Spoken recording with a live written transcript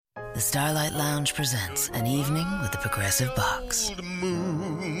the Starlight Lounge presents An Evening with the Progressive Box. Old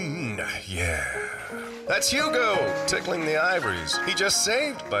moon, yeah. That's Hugo, tickling the ivories. He just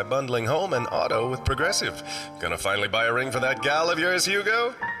saved by bundling home and auto with Progressive. Gonna finally buy a ring for that gal of yours,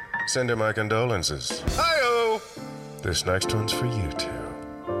 Hugo? Send her my condolences. Hi-oh! This next one's for you two.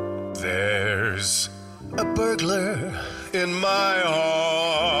 There's a burglar in my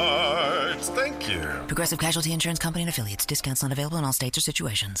heart. Thank you. Progressive Casualty Insurance Company and Affiliates. Discounts not available in all states or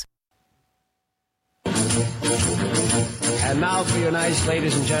situations. And now for you nice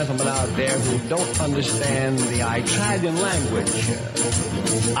ladies and gentlemen out there who don't understand the Italian language,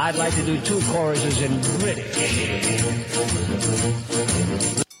 I'd like to do 2 choruses in British.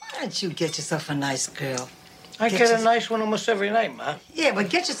 Why don't you get yourself a nice girl? I get a nice one almost every night, Ma. Yeah, but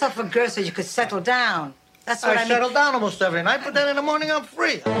get yourself a girl so you could settle down. That's what I mean. settle down almost every night, but then in the morning I'm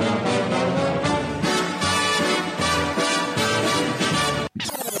free.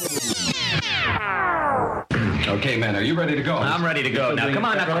 Okay, man, are you ready to go? I'm ready to go. Now, come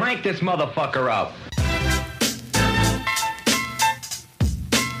on, now crank this motherfucker up.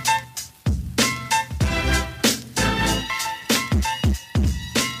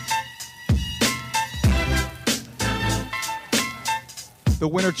 The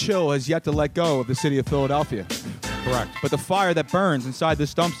winter chill has yet to let go of the city of Philadelphia. Correct. But the fire that burns inside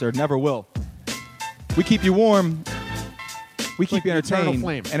this dumpster never will. We keep you warm. We keep you entertained.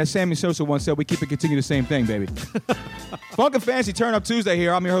 Flame. And as Sammy Sosa once said, we keep it continue the same thing, baby. Funk and Fancy Turn Up Tuesday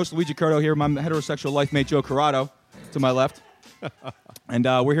here. I'm your host, Luigi Curto, here with my heterosexual life mate, Joe Corrado, to my left. And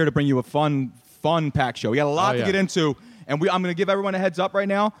we're here to bring you a fun pack show. We got a lot to get into. And I'm going to give everyone a heads up right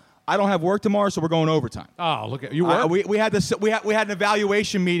now. I don't have work tomorrow, so we're going overtime. Oh, look at you work. We had an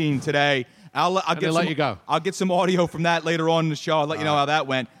evaluation meeting today. I'll let you go. I'll get some audio from that later on in the show. I'll let you know how that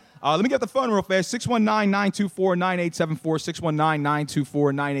went. Let me get the phone real fast. 619-924-9874.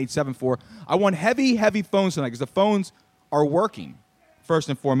 619-924-9874. I want heavy phones tonight because the phones are working. First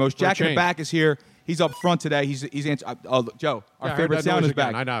and foremost, Jack in the back is here. He's up front today. He's answering. Joe, our favorite sound is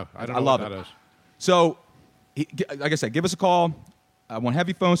back. I know. I don't know love what it. that is. So, like I said, give us a call. I want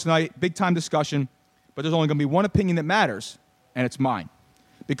heavy phones tonight, big time discussion, but there's only going to be one opinion that matters, and it's mine.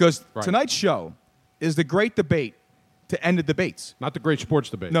 Because tonight's show is the great debate to end the debates. Not the great sports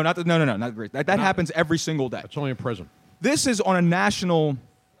debate. No, not the great. That happens every single day. It's only in prison. This is on a national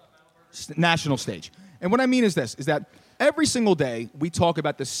stage. And what I mean is this, is that every single day we talk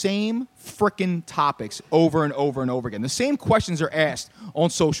about the same frickin' topics over and over and over again. The same questions are asked on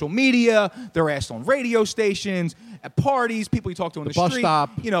social media. They're asked on radio stations, at parties, people you talk to on the bus street.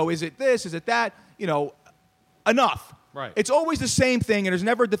 stop. You know, is it this? Is it that? You know, enough. Right. It's always the same thing, and there's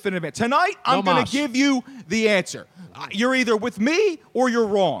never a definitive answer. Tonight, I'm going to give you the answer. You're either with me or you're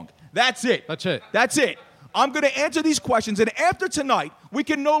wrong. That's it. That's it. That's it. I'm going to answer these questions, and after tonight, we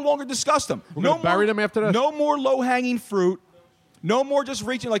can no longer discuss them. We're going to bury them after this? No more low-hanging fruit. No more just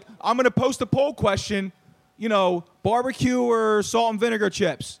reaching, like, I'm going to post a poll question, you know, barbecue or salt and vinegar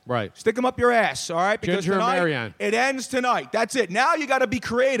chips. Right. Stick them up your ass, all right? Because Ginger and tonight, Marianne. it ends tonight. That's it. Now you got to be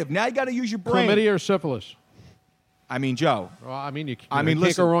creative. Now you got to use your brain. Chlamydia or syphilis? I mean, Joe. Well, I mean, you listen,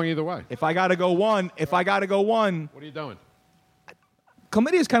 can't go wrong either way. If I got to go one. What are you doing?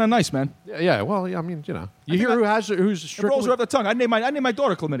 Chlamydia is kind of nice, man. Yeah. Well, I mean, you know. You hear who's It stricken rolls with, off the tongue. I named my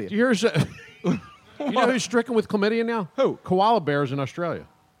daughter chlamydia. you hear you know who's stricken with chlamydia now? Who? Koala bears in Australia.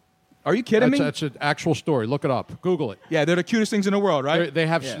 Are you kidding me? That's an actual story. Look it up. Google it. Yeah, they're the cutest things in the world, right? They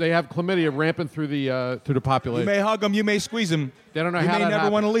have chlamydia rampant through the population. You may hug them, you may squeeze them. They don't know you how may that never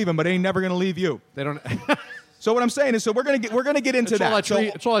happened. want to leave them, but they ain't never going to leave you. They don't. So what I'm saying is, we're gonna get into It's all that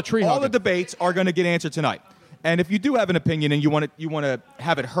tree- it's all that tree All hugging. the debates are going to get answered tonight. And if you do have an opinion and you want to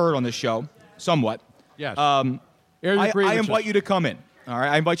have it heard on the show, somewhat. Yes. I grievances. invite you to come in. All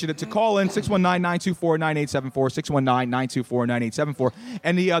right, I invite you to call in 619-924-9874, 619-924-9874,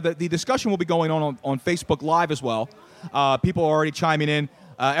 and the discussion will be going on Facebook Live as well. People are already chiming in.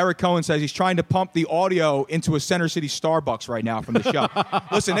 Eric Cohen says he's trying to pump the audio into a Center City Starbucks right now from the show.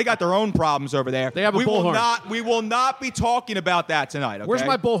 Listen, they got their own problems over there. They have a bullhorn. We will not be talking about that tonight. Okay? Where's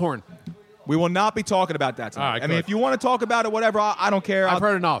my bullhorn? We will not be talking about that tonight. All right, I mean, good. if you want to talk about it, whatever, I don't care. I've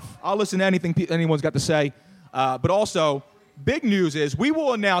heard enough. I'll listen to anything anyone's got to say. But also, big news is we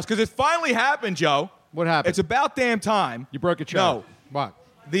will announce, because it finally happened, Joe. What happened? It's about damn time. You broke a chair. No. What?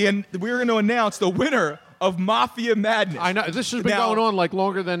 We're going to announce the winner of Mafia Madness. I know. This has been going on like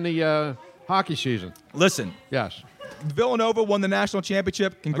longer than the hockey season. Listen. Yes. Villanova won the national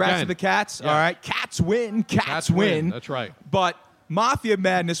championship. Congrats Again. to the Cats. Yeah. All right. Cats win. Cats win. That's right. But Mafia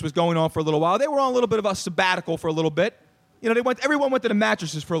Madness was going on for a little while. They were on a little bit of a sabbatical for a little bit. You know, everyone went to the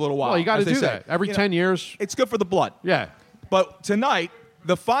mattresses for a little while. Well, you got to as they do say. that. Every You know, 10 years. It's good for the blood. Yeah. But tonight,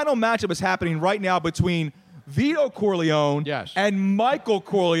 the final matchup is happening right now between Vito Corleone and Michael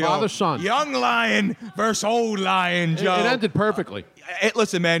Corleone. Father-son. Young lion versus old lion, Joe. It ended perfectly.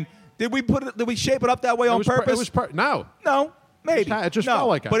 Listen, man, did we shape it up that way on purpose? No. No, maybe. It just no. felt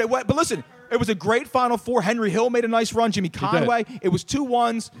like it. But listen, it was a great Final Four. Henry Hill made a nice run. Jimmy Conway. It was 2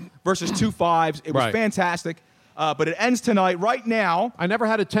 1s versus 2 5s. It was fantastic. But it ends tonight. Right now. I never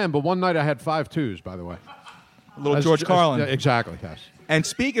had a 10, but one night I had 5 2s, by the way. Little George Carlin. Exactly, yes. And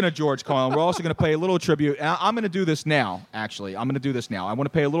speaking of George Carlin, we're also going to pay a little tribute. And I'm going to do this now, actually. I'm going to do this now. I want to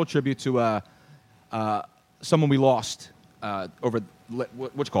pay a little tribute to someone we lost over,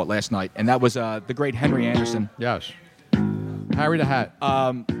 what you call it, last night. And that was the great Henry Anderson. Yes. Harry the Hat.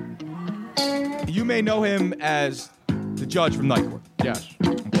 You may know him as the judge from Night Court. Yes.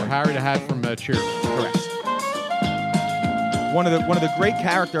 Or Harry the Hat from Cheers. Correct. One of the great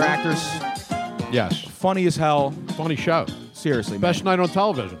character actors. Yes. Funny as hell. Funny show. Seriously, Best night on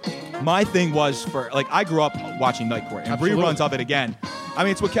television. My thing was I grew up watching Night Court and Absolutely. reruns of it again. I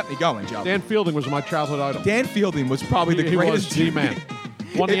mean, it's what kept me going, Joe. Dan Fielding was my childhood idol. Dan Fielding was probably the greatest. He was the man.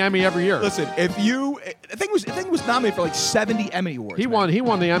 Won the Emmy every year. Listen, I think he was nominated for like 70 Emmy awards. He won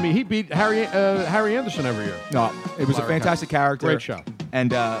the Emmy. He beat Harry Anderson every year. No, it was a fantastic character. Great show.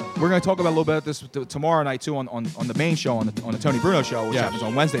 And we're going to talk about a little bit of this tomorrow night too on the main show on the Tony Bruno show, which happens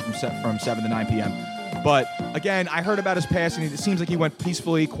on Wednesday from 7 to 9 p.m. But again, I heard about his passing. It seems like he went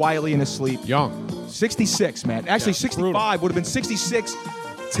peacefully, quietly in his sleep. Young. 66, man. Actually, 65 would have been 66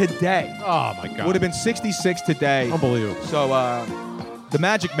 today. Oh my God. Would have been 66 today. Unbelievable. So the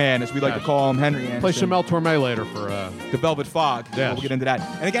Magic Man, as we like to call him, Henry Anderson. Play some Mel Torme later for the Velvet Fog. Yes. We'll get into that.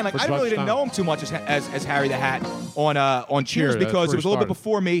 And again, I really didn't know him too much as Harry the Hat on Cheers because it was a little bit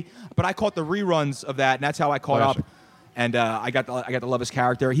before me. But I caught the reruns of that, and that's how I caught up. And I got to love his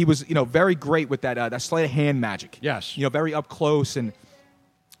character. He was very great with that sleight of hand magic. Yes. Very up close, and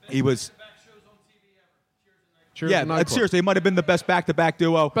he was. Cheers Seriously, it might have been the best back-to-back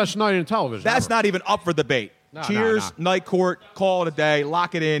duo. Best night in television. That's not even up for debate. No, Cheers, Night Court, call it a day,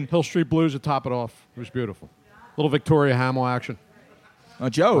 lock it in. Hill Street Blues to top it off. It was beautiful. Little Victoria Hamill action.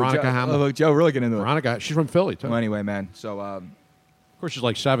 Veronica Hamill. Joe really get into it. Veronica, she's from Philly too. Well, anyway, man. So, of course, she's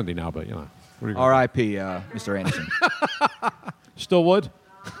like 70 now, but R.I.P. Mr. Anderson. Still would.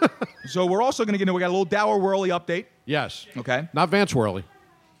 So we're also going to get into. We got a little Dower Worley update. Yes. Okay. Not Vance Worley.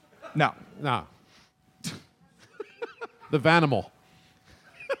 No. The Vanimal.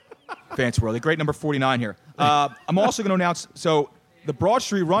 Vance Worley, great number 49 here. I'm also going to announce. So the Broad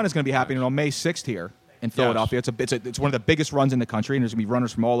Street Run is going to be happening on May 6th here in Philadelphia. Yes. It's one of the biggest runs in the country, and there's going to be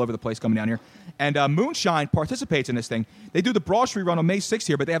runners from all over the place coming down here. And Moonshine participates in this thing. They do the Broad Street Run on May 6th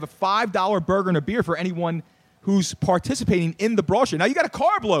here, but they have a $5 burger and a beer for anyone who's participating in the Broad Street. Now, you got a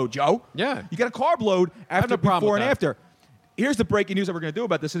carb load, Joe. Yeah. You got a carb load after, before, and after. Here's the breaking news that we're going to do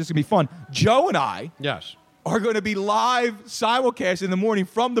about this, and this is going to be fun. Joe and I are going to be live simulcast in the morning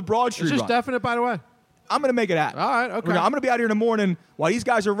from the Broad Street Is this Run. definite, by the way? I'm going to make it happen. All right, okay. I'm going to be out here in the morning while these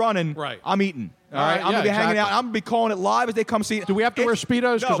guys are running. Right. I'm eating. All right. I'm going to be hanging out. I'm going to be calling it live as they come see. Do we have to wear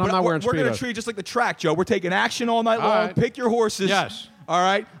Speedos? Because I'm not wearing Speedos. We're going to treat it just like the track, Joe. We're taking action all night long. Right. Pick your horses. Yes. All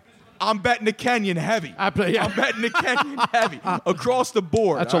right. I'm betting the Kenyon heavy. I'm betting the Kenyon heavy across the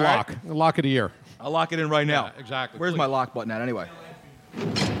board. That's a lock. A lock of the year. I'll lock it in right now. Yeah, exactly. Where's Please. my lock button at anyway?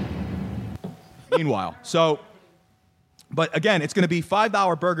 Meanwhile, but again, it's going to be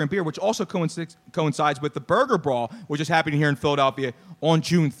 $5 burger and beer, which also coincides with the Burger Brawl, which is happening here in Philadelphia on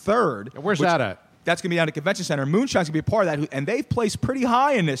June 3rd. Where's that at? That's going to be down at the Convention Center. Moonshine's going to be a part of that, and they've placed pretty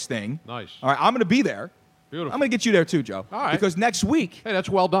high in this thing. Nice. All right, I'm going to be there. Beautiful. I'm going to get you there too, Joe. All right. Because next week. Hey, that's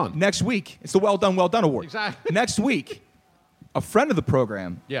well done. Next week, it's the Well Done Award. Exactly. Next week, a friend of the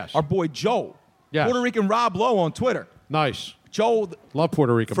program, our boy Joe, Puerto Rican Rob Lowe on Twitter. Nice. Joe, love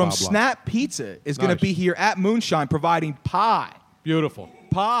Puerto Rican from Bob Lowe. Snap Pizza is going to be here at Moonshine providing pie. Beautiful.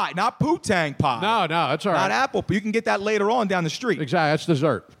 Pie, not Poo-Tang pie. No, that's all right. Not apple, but you can get that later on down the street. Exactly, that's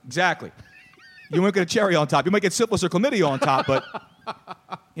dessert. Exactly. You won't get a cherry on top. You might get syphilis or chlamydia on top, but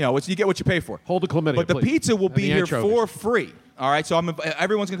you get what you pay for. Hold the chlamydia, But the please. pizza will And be the here anchovies. for free. All right, so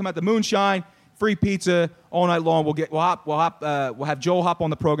everyone's gonna come out to Moonshine, free pizza all night long. We'll have Joel hop on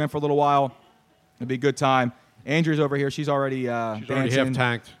the program for a little while. It'll be a good time. Andrew's over here. She's already dancing. already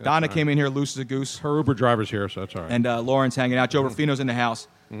half-tanked. That's Donna all right. came in here loose as a goose. Her Uber driver's here, so that's all right. And Lauren's hanging out. Joe Rufino's in the house.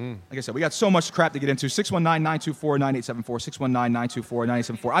 Mm-hmm. Like I said, we got so much crap to get into. 619-924-9874.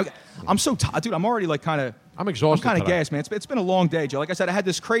 619-924-9874. I'm so tired, dude. I'm already I'm exhausted. I'm kind of gassed, man. It's been a long day, Joe. Like I said, I had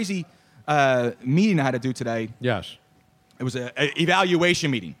this crazy meeting I had to do today. Yes. It was an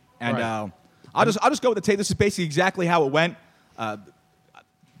evaluation meeting, and Right. I'll just go with the tape. This is basically exactly how it went.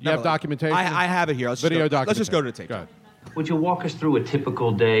 You have documentation? I have it here. Video documentation. Let's just go to the tape. Go ahead. Would you walk us through a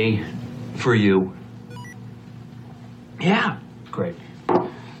typical day for you? Yeah. Great.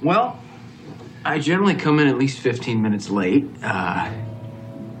 Well, I generally come in at least 15 minutes late. I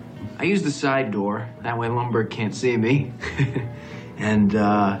use the side door. That way Lumberg can't see me. And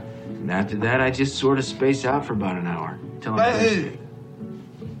after that, I just sort of space out for about an hour. Till I'm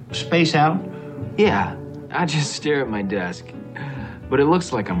Space out? Yeah, I just stare at my desk. But it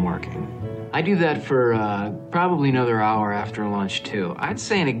looks like I'm working. I do that for probably another hour after lunch, too. I'd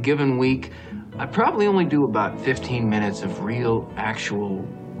say in a given week, I probably only do about 15 minutes of real, actual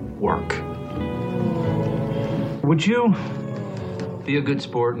work. Would you be a good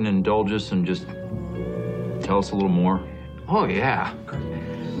sport and indulge us and just tell us a little more? Oh, yeah.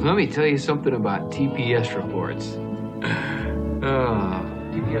 Let me tell you something about TPS reports.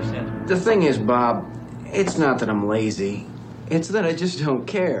 TPS? The thing is, Bob, it's not that I'm lazy. It's that I just don't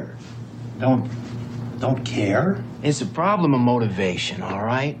care. Don't care? It's a problem of motivation, all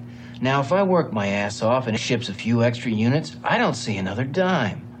right? Now, if I work my ass off and it ships a few extra units, I don't see another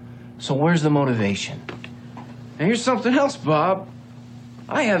dime. So where's the motivation? And here's something else, Bob.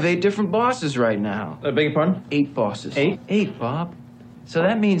 I have 8 different bosses right now. I beg your pardon? 8 bosses. 8? 8, Bob. So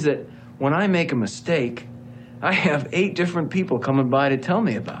that means that when I make a mistake, I have 8 different people coming by to tell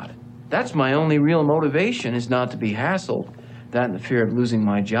me about it. That's my only real motivation, is not to be hassled. That and the fear of losing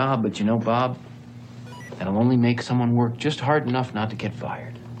my job. But you know, Bob, that'll only make someone work just hard enough not to get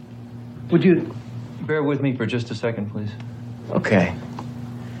fired. Would you bear with me for just a second, please? Okay.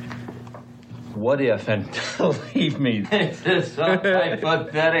 What if, and believe me, this is so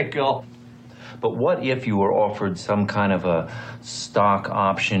hypothetical, but what if you were offered some kind of a stock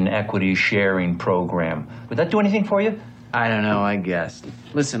option equity sharing program? Would that do anything for you? I don't know, I guess.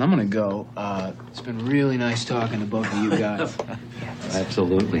 Listen, I'm gonna go. It's been really nice talking to both of you guys.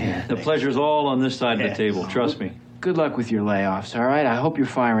 Absolutely. Yeah, The pleasure's all on this side of the table, trust me. Good luck with your layoffs, all right? I hope your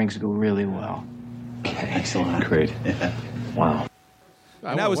firings go really well. Excellent. Great. Wow.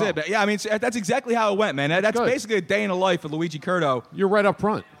 And that was it. But yeah, I mean, that's exactly how it went, man. That's Good. basically a day in the life of Luigi Curto. You're right up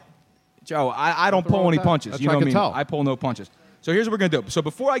front. Joe, I don't pull any punches. That's You know I what I can mean? tell. I pull no punches. So here's what we're going to do. So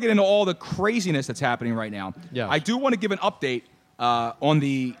before I get into all the craziness that's happening right now, Yes. I do want to give an update on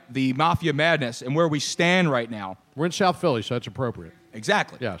the Mafia Madness and where we stand right now. We're in South Philly, so that's appropriate.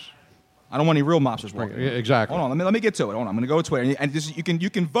 Exactly. Yes. I don't want any real mobsters walking. Exactly. Hold on, let me get to it. Hold on, I'm going to go to Twitter, and this, you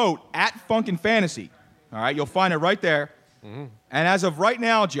can vote at Funkin' Fantasy. All right, you'll find it right there. Mm-hmm. And as of right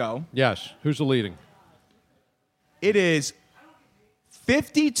now, Joe, Yes. Who's the leading? it is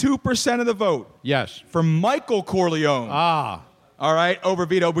 52% of the vote Yes. for Michael Corleone. Ah. All right, over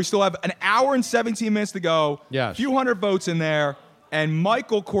Vito. We still have an hour and 17 minutes to go. Yes. A few hundred votes in there, and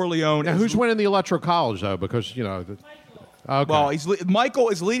Michael Corleone. Now, who's winning the Electoral College, though? Because, you know. Okay. Well, Michael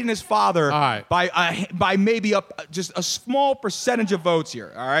is leading his father All right. by maybe just a small percentage of votes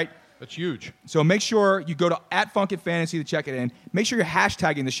here. All right. That's huge. So make sure you go to at Funkin' Fantasy to check it in. Make sure you're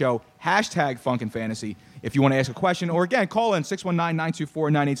hashtagging the show, hashtag Funkin' Fantasy, if you want to ask a question. Or again, call in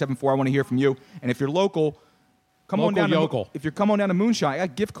 619-924-9874. I want to hear from you. And if you're local, come on down. If you're coming down to Moonshine, I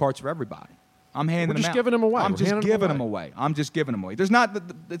got gift cards for everybody. I'm handing We're them just out. giving them away. I'm We're just handing giving them them away. I'm just giving them away. There's not.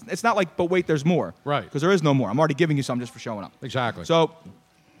 It's not like, but wait, there's more. Right. Because there is no more. I'm already giving you some just for showing up. Exactly. So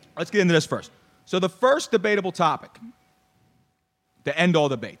let's get into this first. So the first debatable topic, to end all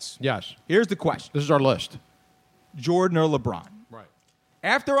debates. Yes. Here's the question. This is our list. Jordan or LeBron? Right.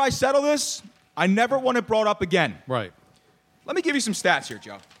 After I settle this, I never want it brought up again. Right. Let me give you some stats here,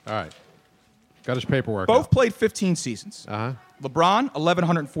 Joe. All right. Got his paperwork. Both played 15 seasons. Uh-huh. LeBron,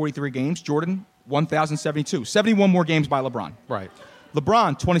 1,143 games. Jordan, 1,072. 71 more games by LeBron. Right.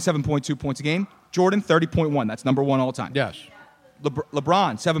 LeBron, 27.2 points a game. Jordan, 30.1. That's number one all time. Yes.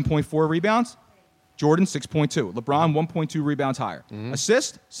 LeBron, 7.4 rebounds. Jordan, 6.2. LeBron, 1.2 rebounds higher.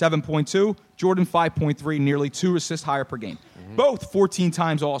 Assist, 7.2. Jordan, 5.3, nearly 2 assists higher per game. Both 14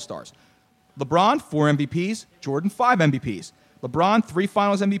 times All-Stars. LeBron, 4 MVPs. Jordan, 5 MVPs. LeBron, 3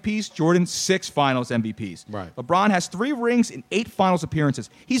 Finals MVPs. Jordan, 6 Finals MVPs. Right. LeBron has 3 rings in 8 Finals appearances.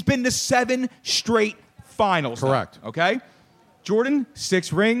 He's been to 7 straight Finals. Correct. Now, okay? Jordan,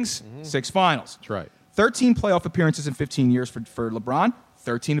 6 rings, 6 Finals. That's right. 13 playoff appearances in 15 years for LeBron.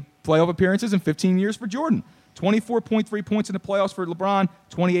 13 playoff appearances in 15 years for Jordan. 24.3 points in the playoffs for LeBron.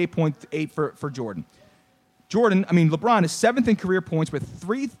 28.8 for Jordan. LeBron is 7th in career points with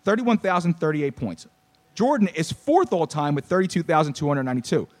 31,038 points. Jordan is 4th all time with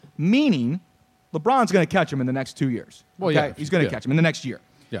 32,292. Meaning, LeBron's going to catch him in the next 2 years. Well, okay? yeah. He's going to catch him in the next year.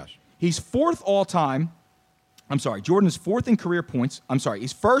 Yes. He's 4th all time. Jordan is 4th in career points. He's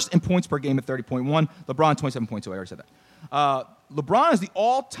 1st in points per game at 30.1. LeBron, 27.2. I already said that. LeBron is the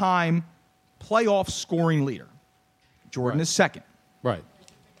all-time playoff scoring leader. Jordan is second. Right.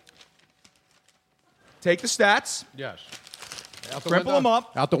 Take the stats. Yes. Out the Cripple window? them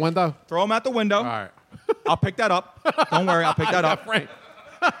up. Out the window? Throw them out the window. All right. I'll pick that up. Don't worry, I'll pick that up. Right.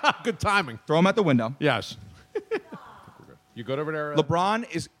 Good timing. Throw them out the window. Yes. You good over there?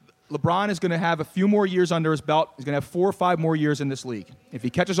 LeBron is going to have a few more years under his belt. He's going to have 4 or 5 more years in this league. If he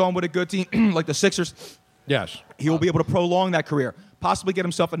catches on with a good team like the Sixers, yes, he will be able to prolong that career. Possibly get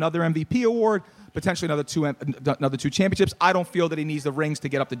himself another MVP award, potentially another two championships. I don't feel that he needs the rings to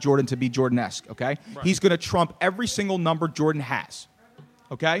get up to Jordan to be Jordan-esque, okay? Right. He's going to trump every single number Jordan has,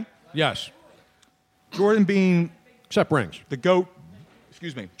 okay? Yes. Jordan being... Except rings. The GOAT.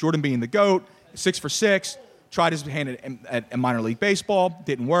 Excuse me. Jordan being the GOAT, 6 for 6, tried his hand at minor league baseball,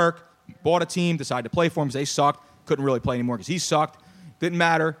 didn't work, bought a team, decided to play for him because they sucked, couldn't really play anymore because he sucked, didn't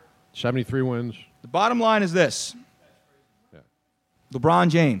matter. 73 wins. The bottom line is this. Yeah. LeBron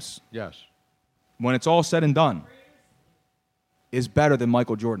James. Yes. When it's all said and done, is better than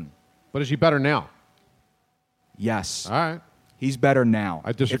Michael Jordan. But is he better now? Yes. All right. He's better now.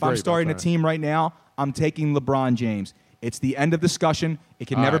 I disagree. If I'm starting a team right now, I'm taking LeBron James. It's the end of discussion. It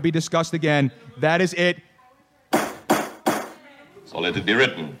can never be discussed again. That is it. So let it be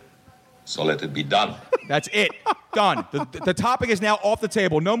written. So let it be done. That's it. Done. The topic is now off the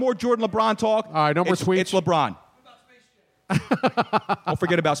table. No more Jordan LeBron talk. All right, no more tweets. It's LeBron. Don't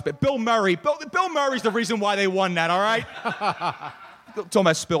forget about Space. Bill Murray. Bill Murray's the reason why they won that, all right? Talking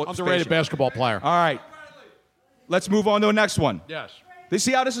about Spill. Underrated basketball player. All right. Let's move on to the next one. Yes. Do you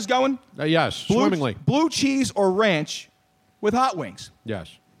see how this is going? Yes, swimmingly. Blue cheese or ranch with hot wings?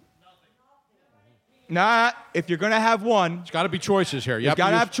 Yes. Nah, if you're going to have one. There's got to be choices here. You've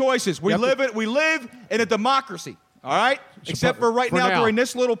got to have choices. We live in a democracy, all right? Except for right now during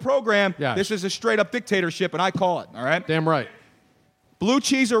this little program, this is a straight-up dictatorship, and I call it, all right? Damn right. Blue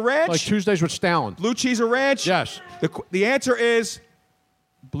cheese or ranch? Like Tuesdays with Stalin. Blue cheese or ranch? Yes. The answer is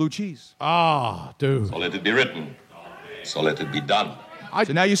blue cheese. Ah, dude. So let it be written. So let it be done.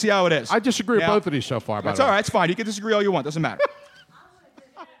 So now you see how it is. I disagree with both of these so far. That's all right. It's fine. You can disagree all you want. Doesn't matter.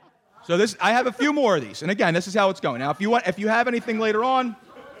 So I have a few more of these, and again, this is how it's going. Now, if you have anything later on,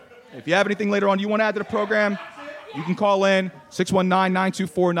 you want to add to the program, you can call in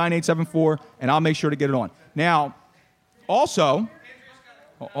 619-924-9874, and I'll make sure to get it on. Now, also,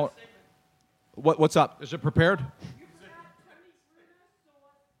 what's up? Is it prepared?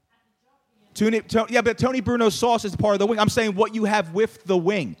 But Tony Bruno's sauce is part of the wing. I'm saying what you have with the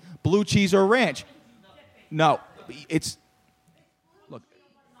wing, blue cheese or ranch. No, it's look.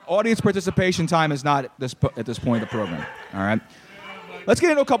 Audience participation time is not at this point of the program. All right, let's get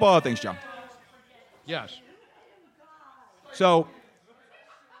into a couple other things, Joe. Yes. So,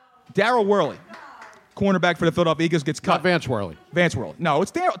 Darryl Worley, cornerback for the Philadelphia Eagles, gets cut. Not Vance Worley. Vance Worley. No,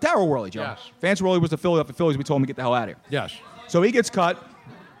 it's Darryl Worley, Joe. Yes. Vance Worley was the Philadelphia Phillies. We told him to get the hell out of here. Yes. So he gets cut.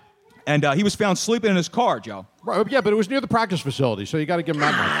 And he was found sleeping in his car, Joe. Right, yeah, but it was near the practice facility, so you got to give him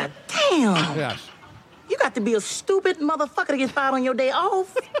that much. Damn. Yes. You got to be a stupid motherfucker to get fired on your day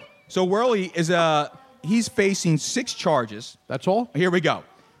off. So Worley is he's facing 6 charges. That's all? Here we go.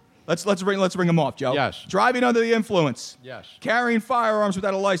 Let's bring them off, Joe. Yes. Driving under the influence. Yes. Carrying firearms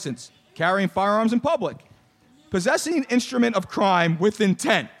without a license. Carrying firearms in public. Possessing an instrument of crime with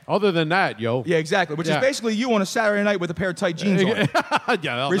intent. Other than that, yo. Yeah, exactly. Which is basically you on a Saturday night with a pair of tight jeans on.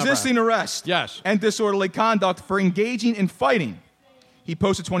 Resisting arrest. Yes. And disorderly conduct for engaging in fighting. He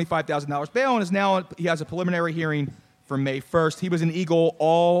posted $25,000 bail and he has a preliminary hearing for May 1st. He was an Eagle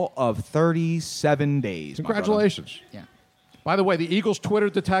all of 37 days. Congratulations. Yeah. By the way, the Eagles Twitter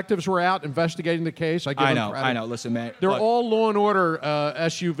detectives were out investigating the case. I know. Listen, man. They're all Law and Order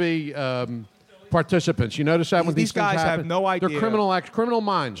SUV participants. You notice that when these guys things happen? have no idea. They're criminal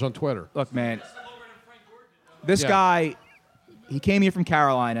minds on Twitter. Look, man. This guy, he came here from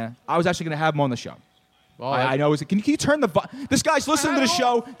Carolina. I was actually going to have him on the show. Well, I know. Can you turn the... This guy's listening to the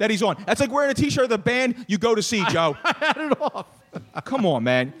show that he's on. That's like wearing a T-shirt of the band you go to see, Joe. I had it off. Come on,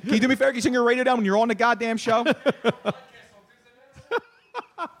 man. Can you do me a favor? Can you turn your radio down when you're on the goddamn show?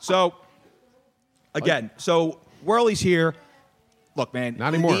 So, again, Worley's here. Look, man.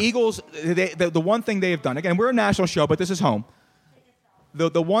 Not anymore. The Eagles, the one thing they have done, again, we're a national show, but this is home.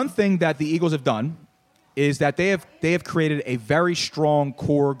 The one thing that the Eagles have done is that they have created a very strong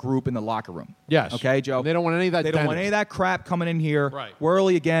core group in the locker room. Yes. Okay, Joe? They don't want any of that. They don't want any of that crap coming in here. Right.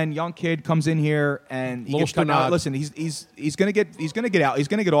 Worley, again, young kid, comes in here and he gets cut out. Listen, he's gonna get out. He's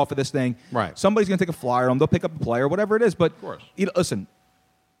gonna get off of this thing. Right. Somebody's gonna take a flyer on him. They'll pick up a player, whatever it is. But of course. Listen,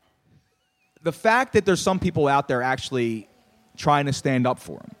 the fact that there's some people out there actually trying to stand up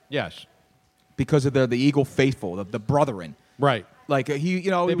for him. Yes. Because of the Eagle faithful, the brethren. Right. Like he,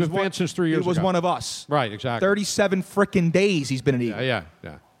 you know, They've he was been fans since 3 years He was ago. one of us. Right, exactly. 37 frickin' days he's been an Eagle. Yeah.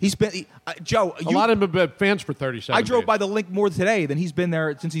 He's been Joe. A lot of them have been fans for 37 I drove days. by the link more today than he's been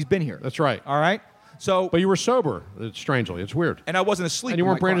there since he's been here. That's right. All right. So, but you were sober. Strangely, it's weird. And I wasn't asleep. And you in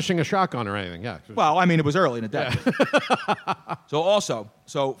weren't my car. brandishing a shotgun or anything. Yeah. Well, I mean, it was early in the day.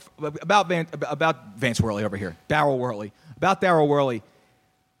 So about Vance Worley over here, Darryl Worley. About Darryl Worley.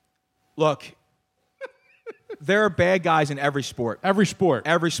 Look, there are bad guys in every sport. Every sport.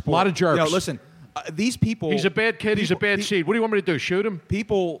 Every sport. A lot of jerks. You know, listen, these people. He's a bad kid. He's a bad seed. What do you want me to do? Shoot him?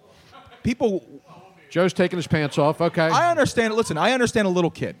 People. Joe's taking his pants off. Okay. I understand. Listen, I understand a little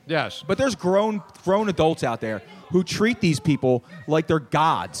kid. Yes. But there's grown adults out there who treat these people like they're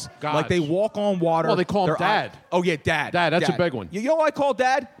gods. Like they walk on water. Well, they call him They're Dad. Oh yeah, Dad. Dad, that's a big one. You know what I call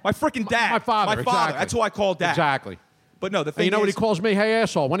Dad? My freaking dad. My father. My father. Exactly. That's who I call Dad. Exactly. But no, the And thing you know is, what he calls me? Hey,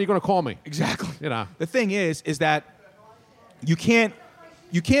 asshole. When are you going to call me? Exactly. You know. The thing is that you can't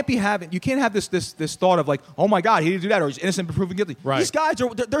have this thought of like, oh my God, he didn't do that, or he's innocent but proven guilty. Right. These guys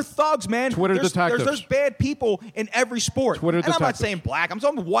they're thugs, man. Twitter detectives. There's bad people in every sport. Twitter and I'm not detectives. saying black. I'm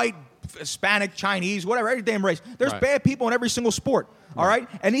talking white, Hispanic, Chinese, whatever, every damn race. There's Right. bad people in every single sport. All right.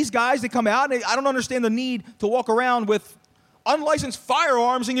 And these guys, they come out and I don't understand the need to walk around with unlicensed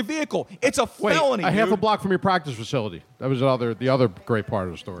firearms in your vehicle. It's a felony. A half a dude. block from your practice facility. That was the other great part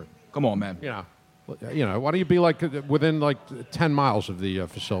of the story. Come on, man. You know, why don't you be like within like 10 miles of the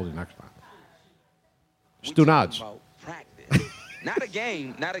facility next time? Just do nods. Not a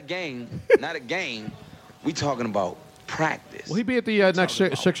game. We talking about practice. Will he be at the next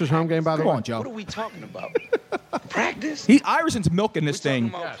Sixers home game, by the Come way? on, Joe. What are we talking about? Practice? Iverson's milking this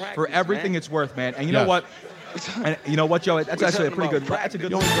thing for everything it's worth, man. And you know Yes. what? And you know what, Joe? That's actually a pretty good. That's a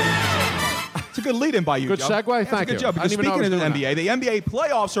good. It's a good lead-in by you, Good Joe. segue? That's Thank a you. good job. I Because didn't even know speaking I of was the doing NBA, the NBA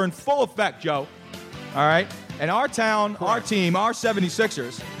playoffs are in full effect, Joe. All right, and our town, our team, our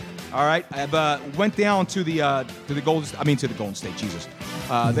 76ers. All right, went down to the Golden State. Jesus,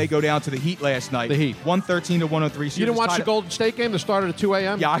 they go down to the Heat last night. The Heat, 113 to 103. You didn't watch the Golden State game that started at 2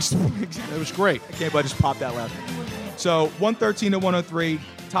 a.m.? Yeah, it was great. I can't believe I just popped that loud. So 113 to 103,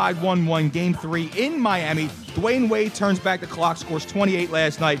 tied 1-1, Game 3 in Miami. Dwayne Wade turns back the clock, scores 28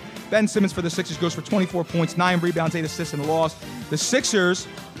 last night. Ben Simmons for the Sixers goes for 24 points, 9 rebounds, 8 assists in the loss. The Sixers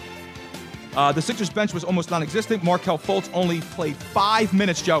bench was almost non-existent. Markelle Fultz only played 5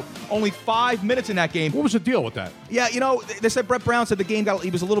 minutes, Joe. Only 5 minutes in that game. What was the deal with that? Yeah, you know, they said Brett Brown said he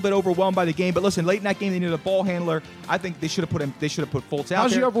was a little bit overwhelmed by the game. But listen, late in that game, they needed a ball handler. I think they should have put Fultz out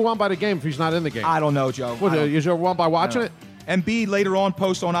How's there. he overwhelmed by the game if he's not in the game? I don't know, Joe. What, is he overwhelmed by watching it? Embiid later on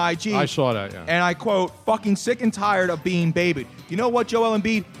posts on IG. I saw that, yeah. And I quote, fucking sick and tired of being babied. You know what, Joel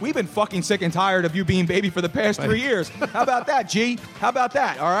Embiid? We've been fucking sick and tired of you being baby for the past 3 years. How about that, G? How about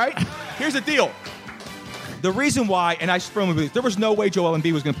that, all right? Here's the deal. The reason why, and I firmly believe, there was no way Joel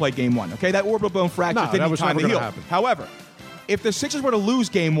Embiid was going to play Game 1, okay? That orbital bone fracture No, didn't that need was time never to heal. gonna happen. However, if the Sixers were to lose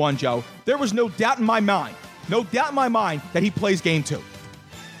Game 1, Joe, there was no doubt in my mind that he plays Game 2.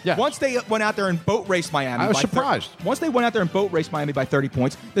 Yeah. Once they went out there and boat raced Miami. I was by surprised. Once they went out there and boat raced Miami by 30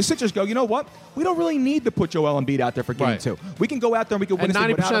 points, the Sixers go, you know what? We don't really need to put Joel Embiid out there for Game Right. 2. We can go out there and we can win And this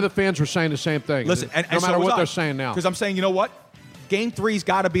thing 90% without of him. the fans were saying the same thing. Listen, no matter what they're saying now. Because I'm saying, you know what? Game 3's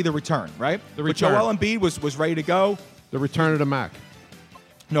got to be the return, right? The But return. Joel Embiid was ready to go. The return of the Mac.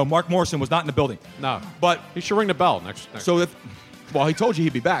 No, Mark Morrison was not in the building. No. But he should ring the bell next. So he told you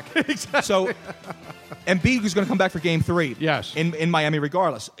he'd be back. Exactly. So Embiid was going to come back for Game 3. Yes. In Miami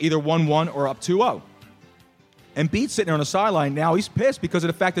regardless, either 1-1 or up 2-0. Embiid's sitting there on the sideline now. He's pissed because of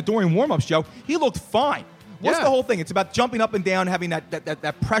the fact that during warmups, Joe, he looked fine. What's Yeah. the whole thing? It's about jumping up and down, having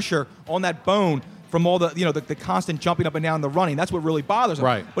that pressure on that bone from all the constant jumping up and down, the running. That's what really bothers him.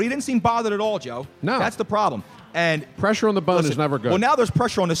 Right. But he didn't seem bothered at all, Joe. No. That's the problem. And pressure on the bone is never good. Well, now there's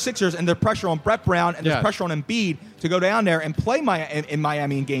pressure on the Sixers, and there's pressure on Brett Brown, and there's Yes. pressure on Embiid to go down there and play in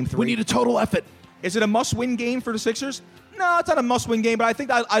Miami in Game 3. We need a total effort. Is it a must-win game for the Sixers? No, it's not a must-win game, but I think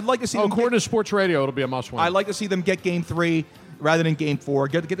I'd like to see them according to Sports Radio, it'll be a must-win. I'd like to see them get Game 3 rather than Game 4.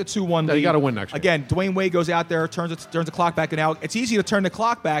 Get the 2-1 Yeah, lead. you gotta win next game. Again, Dwayne Wade goes out there, turns the clock back, and out. It's easy to turn the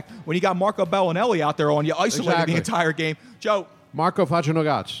clock back when you got Marco Bellinelli out there on you, isolating Exactly. the entire game. Joe, Marco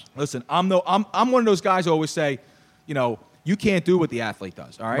Fajanogats. listen, I'm one of those guys who always say, you can't do what the athlete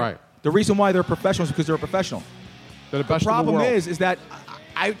does. All right. Right. The reason why they're professionals is because they're a professional. They're the best The problem in the world. is that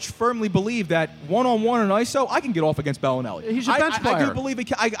I firmly believe that one-on-one and ISO, I can get off against Bellinelli. He's a bench I player. do believe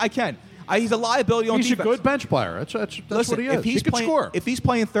I can. He's a liability on He's defense. a good bench player. That's Listen, what he is. if he's he can playing, score. If he's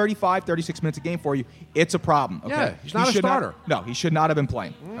playing 35, 36 minutes a game for you, it's a problem. Okay? Yeah, he's not He a should starter. No, he should not have been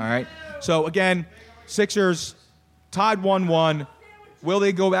playing. All right. So again, Sixers tied 1-1. Will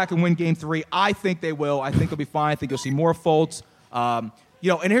they go back and win Game 3? I think they will. I think they'll be fine. I think you'll see more Fultz. And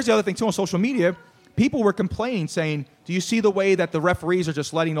here's the other thing too on social media. People were complaining, saying, "Do you see the way that the referees are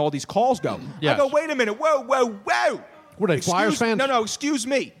just letting all these calls go?" Yes. I go, "Wait a minute, whoa, whoa, whoa." What are they, Flyers fans? No, excuse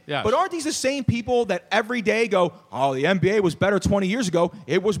me. Yes. But aren't these the same people that every day go, "Oh, the NBA was better 20 years ago.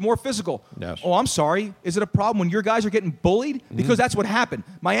 It was more physical." Yes. Oh, I'm sorry. Is it a problem when your guys are getting bullied? Because that's what happened.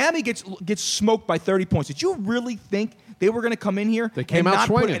 Miami gets smoked by 30 points. Did you really think they were going to come in here They came and out not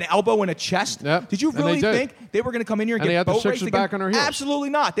swinging. put an elbow in a chest? Yep. Did you And they really did. think they were going to come in here and And they get had the boat Sixers raced back on their heels. Absolutely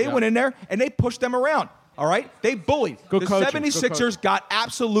not. They Yeah. went in there and they pushed them around. All right? They bullied. Good the coaching. Good 76ers got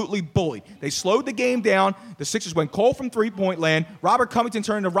absolutely bullied. They slowed the game down. The Sixers went cold from three-point land. Robert Covington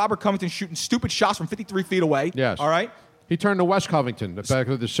turned into Robert Covington shooting stupid shots from 53 feet away. Yes. All right? He turned to West Covington, the back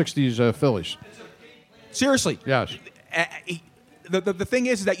of the 60s Phillies. Seriously. Yes. The thing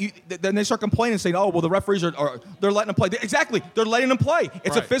is that then they start complaining and saying, "Oh, well, the referees are they're letting them play." Exactly. They're letting them play.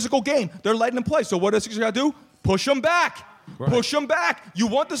 It's a Right. physical game. They're letting them play. So what does the Sixers got to do? Push them back. Right. Push them back. You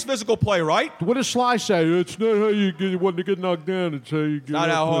want this physical play, right? What does Sly say? It's not how you want to get knocked down. It's how you get Not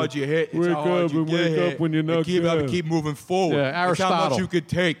up how and hard you hit. It's wake how hard up you and get wake hit. up when you're And knocked keep down. up and keep moving forward. Yeah, It's how much Aristotle. you could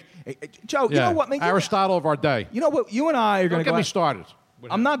take. Joe, you Yeah. know what, man? Aristotle of our day. You know what? You and I are going Don't to get go me out- started.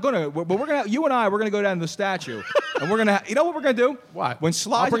 I'm not gonna, but we're gonna. You and I, we're gonna go down to the statue, and we're gonna. You know what we're gonna do? What? When I'll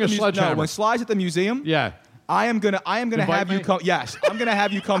Sly's bring at a the sledgehammer. when Sly's at the museum, Yeah. I am gonna Invite have you me? come. Yes, I'm gonna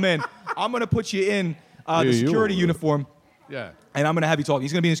have you come in. I'm gonna put you in the you. security uniform, Yeah. and I'm gonna have you talk.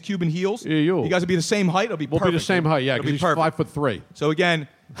 He's gonna be in his Cuban heels. you. You guys will be the same height. It'll be We'll perfect. be the same height, yeah, It'll because be he's perfect. 5'3". So again,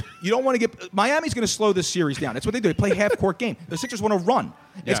 you don't want to get Miami's going to slow this series down. That's what they do. They play half court game. The Sixers want to run.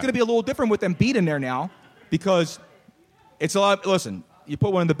 It's Yeah. going to be a little different with Embiid in there now because it's a lot. Listen, you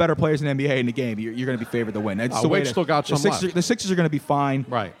put one of the better players in the NBA in the game, you're going to be favored to win. That's the way Wade's it is. still got the some Sixers, left. The Sixers are going to be fine.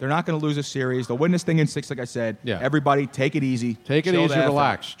 Right. They're not going to lose a series. They'll win this thing in 6, like I said. Yeah. Everybody, take it easy. Take it Chill easy, the F out.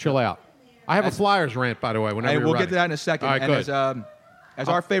 relax, chill out. I have a Flyers rant, by the way, whenever Hey, you're we'll ready. get to that in a second. All right, and good. as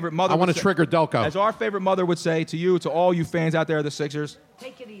our favorite mother, I would want to say- trigger Delco. As our favorite mother would say to you, to all you fans out there of the Sixers,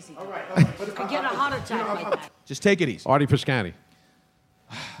 Take it easy. All right. Could get a heart attack like that. just take it easy. Artie Piscani.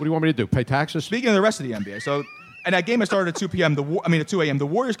 What do you want me to do? Pay taxes? Speaking of the rest of the NBA, so and that game has started at 2 p.m. at 2 a.m. The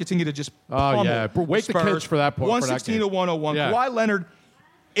Warriors continue to just pummel yeah. Wake the Spurs, kids for that part. 116 to 101. Yeah. Kawhi Leonard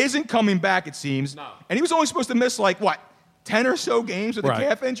isn't coming back, it seems, and he was only supposed to miss 10 or so games with a Right.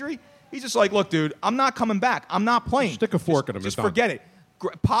 calf injury. He's just like, look, dude, I'm not coming back. I'm not playing. Stick a fork in him. Just you're done. forget it.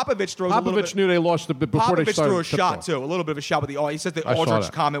 Popovich throws a little bit. Popovich knew they lost before they Popovich started. threw a shot tip-off. too, a little bit of a shot with the. He said the I saw Aldridge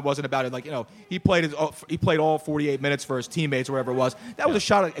that. comment wasn't about it. He played all 48 minutes for his teammates or whatever it was. That was a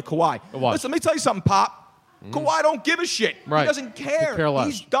shot at Kawhi. It was. Listen, let me tell you something, Pop. Kawhi don't give a shit. Right. He doesn't care. Could care less.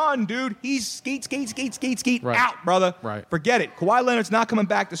 He's done, dude. He's skeet Right. out, brother. Right. Forget it. Kawhi Leonard's not coming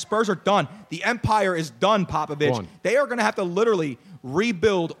back. The Spurs are done. The Empire is done, Popovich. Gone. They are going to have to literally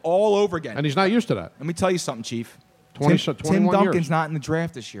rebuild all over again. And he's not used to that. Let me tell you something, Chief. 20 Tim 21 Duncan's years. not in the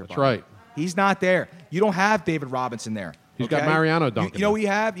draft this year. That's buddy. right. He's not there. You don't have David Robinson there. He's got Mariano Duncan. You know what you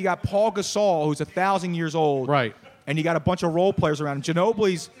have? You got Paul Gasol, who's 1,000 years old. Right. And you got a bunch of role players around him.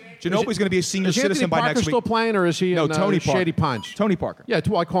 Ginobili's going to be a senior Is citizen Anthony by Parker next still week. playing, or is he No, in Tony Parker. Shady Pines? Tony Parker. Yeah,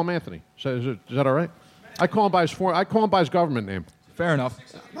 I call him Anthony. So is that all right? I call him by his government name. Fair enough.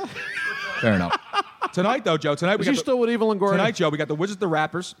 Fair enough. Tonight, though, Joe. Tonight we Is got he still with Evil and Gordon? Tonight, Joe, we got the Wizards, the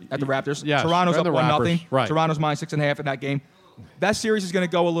Raptors at the Raptors. Yes, Toronto's and up the 1-0. Raptors, right. Toronto's minus 6.5 in that game. That series is going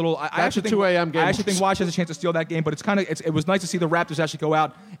to go a little. I actually a think 2 a.m. game. I actually think Wash has a chance to steal that game, but it was nice to see the Raptors actually go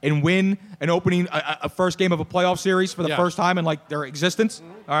out and win an opening a first game of a playoff series for the Yes. first time in their existence.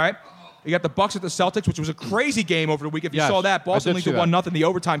 All right. You got the Bucks at the Celtics, which was a crazy game over the week. If you Yes, saw that, I Boston did leads see to that. 1-0 the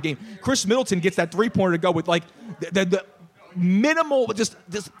overtime game. Chris Middleton gets that 3-pointer to go with the minimal, just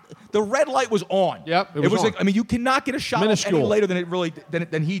the red light was on. Yep, it was on. I mean, you cannot get a shot off any Minuscule. later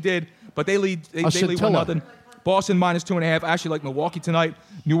than he did. But they lead. They lead scintilla. 1-0. Boston minus 2.5. I actually like Milwaukee tonight.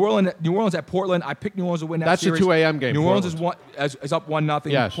 New Orleans at Portland. I picked New Orleans to win that That's a series. 2 a.m. game, New Orleans Portland. is up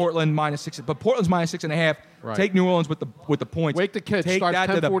 1-0. Yes. Portland minus 6. But Portland's minus 6.5. Right. Take New Orleans with the points. Wake the kids. Take Starts that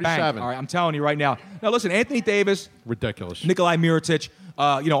to the bank. 10:47. All right, I'm telling you right now. Now listen, Anthony Davis, Ridiculous. Nikolai Mirotic,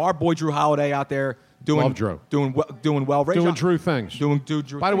 our boy Drew Holiday out there doing Love Drew. doing well. Ray Doing John- Drew things. Doing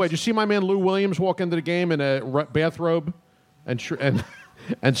Drew. By the way, things. did you see my man Lou Williams walk into the game in a bathrobe and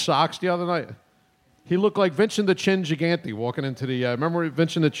socks the other night? He looked like Vincent the Chin Gigante walking into the. Remember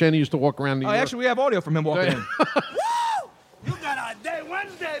Vincent the Chin? He used to walk around New York. Actually, we have audio from him walking in. You got a day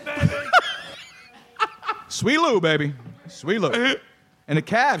Wednesday, baby. Sweet Lou, baby. Sweet Lou. And the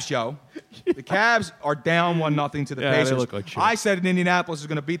Cavs, Joe. The Cavs are down 1-0 to the Yeah, they Pacers. look like shit. I said Indianapolis is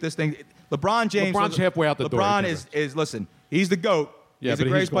going to beat this thing. LeBron James. LeBron's halfway out the door. LeBron is listen. He's the GOAT. Yeah, he's the but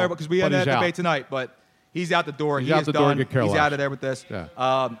greatest he's player gone. because we But had that he's out. debate tonight. But he's out the door. He's He out is the door, done. could care He's less. out of there with this.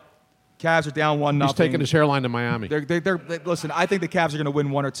 Yeah. Cavs are down 1-0. He's taking his hairline to Miami. Listen, I think the Cavs are going to win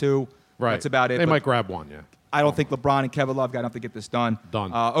 1 or 2. Right. That's about it. They but might grab one, yeah. I don't think LeBron and Kevin Love got enough to get this done.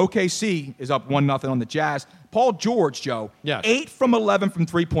 Done. OKC is up 1-0 on the Jazz. Paul George, Joe, Yes. 8 from 11 from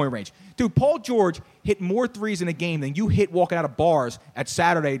three-point range. Dude, Paul George hit more threes in a game than you hit walking out of bars at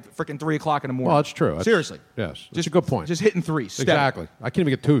Saturday, freaking 3 o'clock in the morning. Well, that's true. Seriously. Yes. That's a good point. Just hitting threes. steady. Exactly. I can't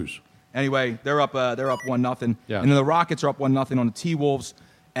even get twos. Anyway, they're up 1-0. Yeah. And then the Rockets are up 1-0 on the T-Wolves.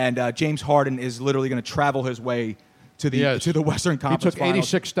 And James Harden is literally going to travel his way to the Western Conference He took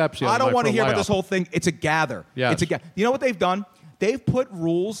 86 Finals. steps the other I don't night want to for a hear about layup. this whole thing. It's a gather. Yes. You know what they've done? They've put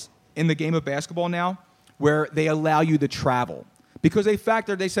rules in the game of basketball now where they allow you to travel. Because they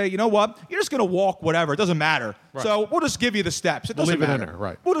say, you know what? You're just going to walk whatever. It doesn't matter. Right. So we'll just give you the steps. It We'll doesn't leave it matter. in there,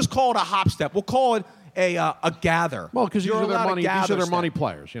 right. We'll just call it a hop step. We'll call it a gather. Well, because these You're are their allowed a money. These are gather their step. money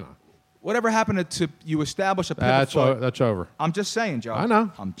players, you know. Whatever happened to you establish a pivot foot? That's over. I'm just saying, Joe. I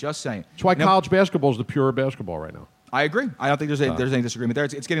know. I'm just saying. That's why Now, college basketball is the pure basketball right now. I agree. I don't think there's any disagreement there.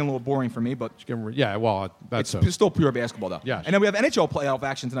 It's getting a little boring for me, but That's it's still pure basketball, though. Yes. And then we have NHL playoff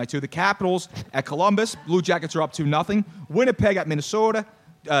action tonight, too. The Capitals at Columbus. Blue Jackets are up 2-0. Winnipeg at Minnesota.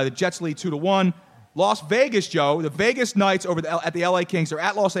 The Jets lead 2-1. Las Vegas, Joe. The Vegas Knights at the LA Kings. They're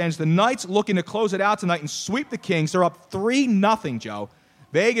at Los Angeles. The Knights looking to close it out tonight and sweep the Kings. They're up 3-0, Joe.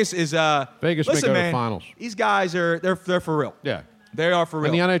 Vegas is Vegas listen, may go to man, finals. These guys they're for real. Yeah. They are for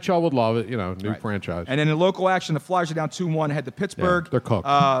real. And the NHL would love it, new franchise. And then in local action, the Flyers are down 2-1 head to Pittsburgh. Yeah, they're cooked.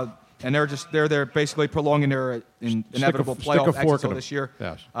 And they're basically prolonging their inevitable playoff exit this year.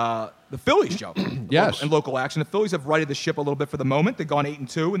 Yes. The Phillies, Joe. Yes. In local action, the Phillies have righted the ship a little bit for the moment. They've gone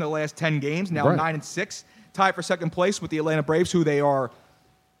 8-2 in the last 10 games. Now Right. 9-6, tied for second place with the Atlanta Braves, who they are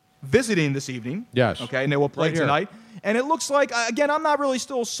visiting this evening. Yes. Okay, and they will play Right here. tonight. And it looks like again, I'm not really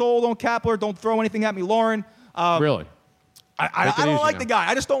still sold on Kapler. Don't throw anything at me, Lauren. Really? I don't like the guy.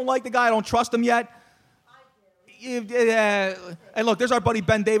 I just don't like the guy. I don't trust him yet. And look, there's our buddy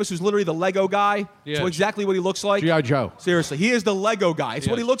Ben Davis, who's literally the Lego guy. Yes. So exactly what he looks like. G.I. Joe. Seriously, he is the Lego guy. It's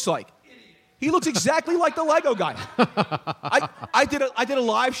what he looks like. He looks exactly like the Lego guy. I did a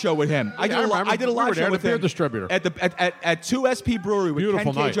live show with him. I did a live show with the beer him distributor. at 2SP Brewery with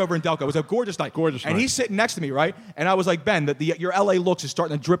Beautiful Ken Cage night. over in Delco. It was a gorgeous night. Gorgeous and night. he's sitting next to me, right? And I was like, Ben, your LA looks is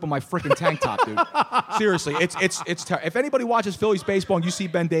starting to drip on my freaking tank top, dude. Seriously, it's terrible. If anybody watches Phillies baseball and you see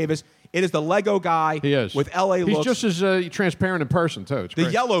Ben Davis, it is the Lego guy. He is. With LA He's looks. just as transparent in person, too. It's The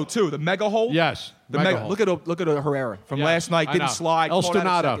great. yellow too, the mega hole. Yes. The mega mega. hole. Look at Herrera from Yes, last night. I Didn't know. slide. El called out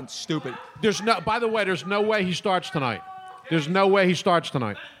at Stonato. second. Stupid. By the way, there's no way he starts tonight. There's no way he starts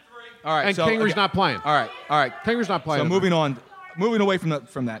tonight. All right. And so, Kingery's again- not playing. All right. Kingery's not playing. So moving away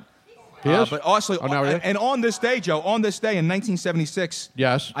from that. He is? But also, Oh, now he is? and on this day, Joe, in 1976.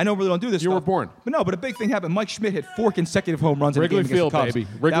 Yes. I really don't do this. You stuff, were born. But a big thing happened. Mike Schmidt hit 4 consecutive home runs in Wrigley a game against Field, the Cubs. baby.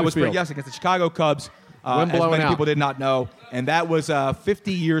 Wrigley that was Field. yes, against the Chicago Cubs. Wind as blowing many out. people did not know, and that was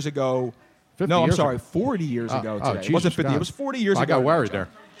 50 years ago. 50 No, I'm years sorry, ago. 40 years ago Oh, today. It wasn't Jesus 50. God. It was 40 years I ago. got worried today, there.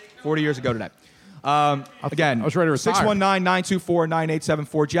 Joe. 40 years ago today. Again, I was ready to retire.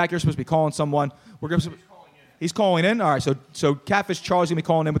 619-924-9874. Jack, you're supposed to be calling someone. He's calling in. All right, so Catfish Charlie's going to be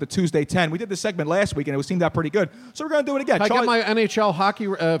calling in with the Tuesday 10. We did this segment last week, and it seemed out pretty good. So we're going to do it again. Can I get Charlie- my NHL hockey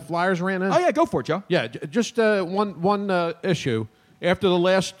Flyers rant in? Oh, yeah, go for it, Joe. Yeah, just one issue. After the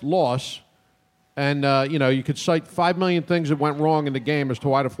last loss, and you could cite 5 million things that went wrong in the game as to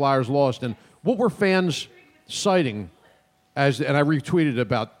why the Flyers lost, and what were fans citing? And I retweeted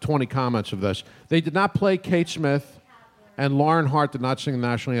about 20 comments of this. They did not play Kate Smith, and Lauren Hart did not sing the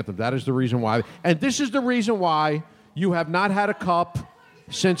national anthem. That is the reason why. And this is the reason why you have not had a cup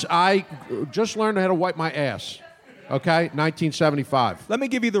since I just learned how to wipe my ass. Okay, 1975. Let me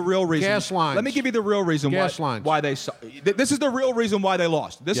give you the real reason. Gas lines. Let me give you the real reason Gas lines. why they. This is the real reason why they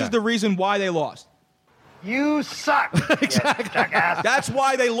lost. This Yeah. is the reason why they lost. You suck. Jackass. That's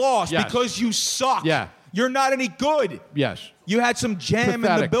why they lost, Yes. because you suck. Yeah. You're not any good. Yes. You had some jam in the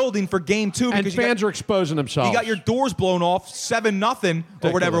Pathetic. building for game 2 And because fans are exposing themselves. you got your doors blown off 7-0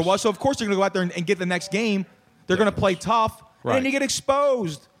 or whatever it Ridiculous. was. So of course they're going to go out there and get the next game. They're going to play tough, Right. and then you get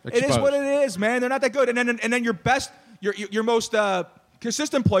exposed. It is Exposed. what it is, man. They're not that good. And then your best, your most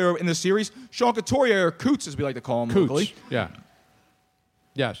consistent player in the series, Sean Couturier, or Coots as we like to call him locally. Coots. Yeah.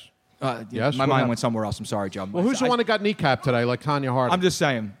 Yes. My Yes, what mind happened? went somewhere else. I'm sorry, Joe. Well, who's the one that got kneecapped today, like Tanya Harding? I'm just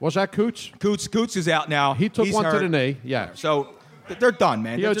saying. Was that Coots? Coots is out now. He took He's one hurt. to the knee. Yeah. So they're done,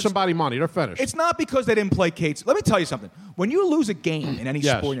 man. He They're owed just- somebody money. They're finished. It's not because they didn't play Kate's. Let me tell you something. When you lose a game in any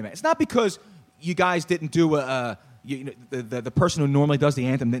Yes. sporting event, it's not because you guys didn't do the person who normally does the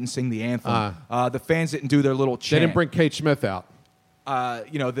anthem didn't sing the anthem. The fans didn't do their little chant. They didn't bring Kate Smith out.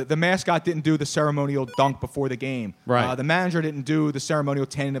 the mascot didn't do the ceremonial dunk before the game. Right. The manager didn't do the ceremonial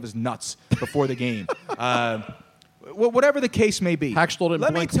tanning of his nuts before the game. Whatever the case may be. Hackstall didn't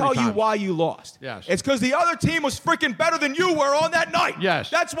Let me blink tell 3 you times. why you lost. Yes. It's because the other team was freaking better than you were on that night. Yes.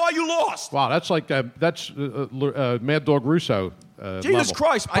 That's why you lost. Wow, that's like Mad Dog Russo. Jesus level.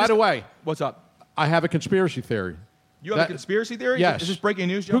 Christ. By the way, what's up? I have a conspiracy theory. You have a conspiracy theory? Yes. Is this breaking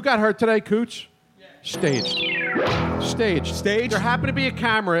news, Joe? Who got hurt today, Coots? Staged. Staged? There happened to be a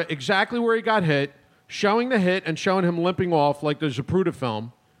camera exactly where he got hit, showing the hit and showing him limping off like the Zapruder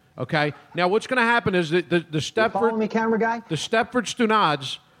film. Okay. Now, what's going to happen is the Stepford, following me, camera guy? the Stepford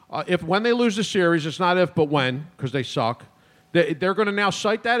Stunads, if when they lose the series, it's not if but when, because they suck. They're going to now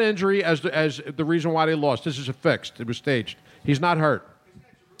cite that injury as the reason why they lost. This is fixed. It was staged. He's not hurt.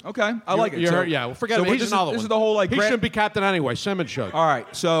 Okay, I like it. You're So- hurt, yeah. Well, forget so it. He's another one. This is the whole He shouldn't be captain anyway. Simmons should. All right,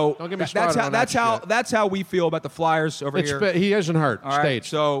 so Don't get me started on that shit. that's how we feel about the Flyers over here. He isn't hurt. All right, Staged.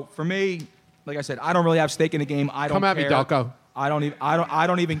 so for me, like I said, I don't really have stake in the game. I don't Come at care. me, Delco. I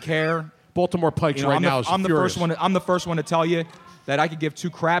don't even care. Baltimore Pikes right now is I'm the furious. first one. I'm the first one to tell you that I could give 2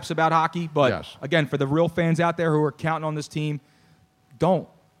 craps about hockey. But again, for the real fans out there who are counting on this team, don't.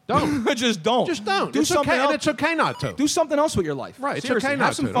 Just don't. Just don't. Do It's something okay, else. and it's okay not to. Do something else with your life. Right, it's Seriously, okay not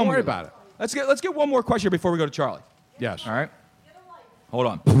have some to. fun Don't worry with about it. Let's get one more question before we go to Charlie. Yes. All right. Hold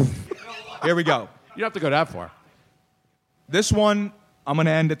on. Here we go. You don't have to go that far. This one, I'm going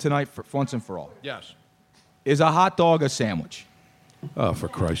to end it tonight for once and for all. Yes. Is a hot dog a sandwich? Oh, for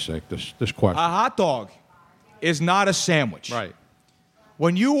Christ's sake, this question. A hot dog is not a sandwich. Right.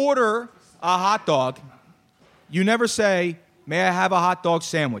 When you order a hot dog, you never say, "May I have a hot dog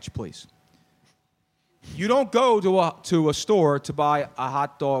sandwich, please?" You don't go to a store to buy a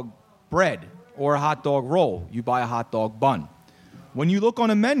hot dog bread or a hot dog roll. You buy a hot dog bun. When you look on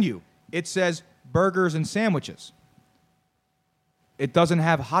a menu, it says burgers and sandwiches. It doesn't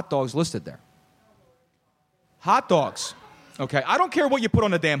have hot dogs listed there. Hot dogs. Okay, I don't care what you put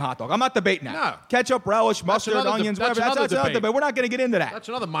on the damn hot dog. I'm not debating that. No. Ketchup, relish, mustard, another onions, that's whatever. another That's another debate. debate. We're not going to get into that. That's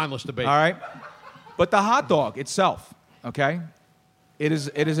another mindless debate. All right. But the hot dog itself, okay, it is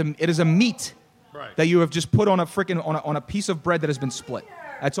a meat that you have just put on a freaking on a piece of bread that has been split.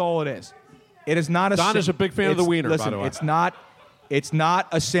 That's all it is. It is not a. Don is a big fan of the wiener, listen, by the way. It's not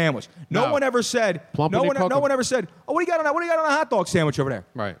a sandwich. No one ever said. Plumpity No Coco. one ever said. Oh, what do you got on a hot dog sandwich over there?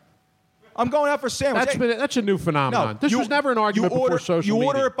 Right. I'm going out for a sandwich. That's a new phenomenon. This was never an argument before social You media.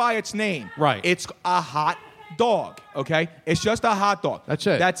 order it by its name. Right. It's a hot dog, okay? It's just a hot dog. That's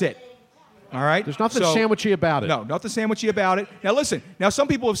it. That's it. All right? There's nothing sandwichy about it. No, nothing sandwichy about it. Now, listen. Now, some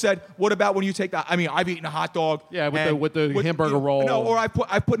people have said, what about when you take the... I mean, I've eaten a hot dog. Yeah, with the hamburger roll. No, or I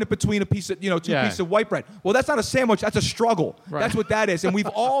put it between a piece of, two Yeah. pieces of white bread. Well, that's not a sandwich. That's a struggle. Right. That's what that is. And we've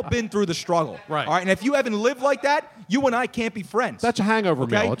all been through the struggle. Right. All right? And if you haven't lived like that, you and I can't be friends. That's a hangover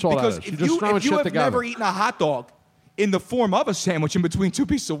Okay? meal. That's all because that is. if You're just throwing if you shit have together. never eaten a hot dog in the form of a sandwich in between 2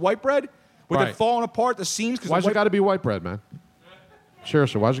 pieces of white bread, with Right. it falling apart, the seams... Why's it got to be white bread, man?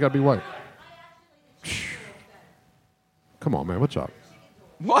 Seriously, why's it got to be white? Come on, man. What's up?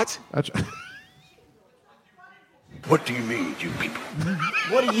 What? That's What do you mean, you people?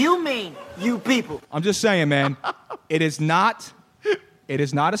 What do you mean, you people? I'm just saying, man. It is not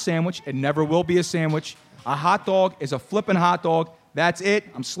a sandwich. It never will be a sandwich. A hot dog is a flippin' hot dog. That's it.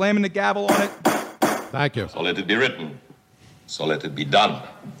 I'm slamming the gavel on it. Thank you. So let it be written. So let it be done.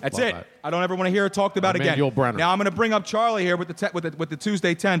 That's Love it. that. I don't ever want to hear it talked about again. Emmanuel Brenner. Now I'm going to bring up Charlie here with the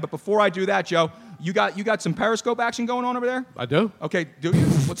Tuesday 10. But before I do that, Joe, you got some Periscope action going on over there? I do. Okay, do you?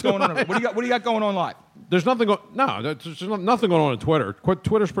 What's going on? What do you got going on live? There's nothing going. No, there's nothing going on Twitter.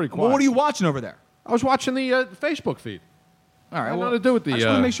 Twitter's pretty quiet. Well, what are you watching over there? I was watching the Facebook feed. All right. Had Well, nothing to do with the. I just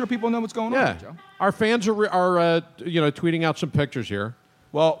want to make sure people know what's going Yeah, on, Joe. our fans are tweeting out some pictures here.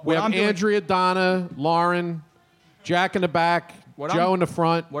 Well, We have Andrea, Donna, Lauren, Jack in the back, Joe in the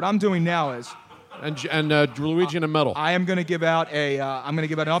front, What I'm doing now is and Luigi in the middle. I am going to give out an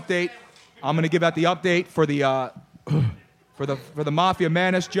update. I'm going to give out the update for the for the Mafia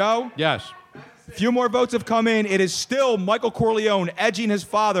Madness, Joe. Yes. A few more votes have come in. It is still Michael Corleone edging his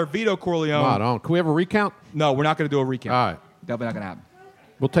father, Vito Corleone. Wow, don't. Can we have a recount? No, we're not going to do a recount. All right. Definitely not going to happen.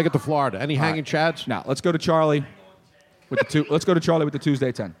 We'll take it to Florida. Any hanging chads? Now, let's go to Charlie with the let's go to Charlie with the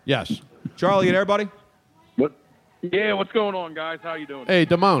Tuesday 10. Yes. Charlie, you there, buddy? What? Yeah, what's going on, guys? How you doing? Hey,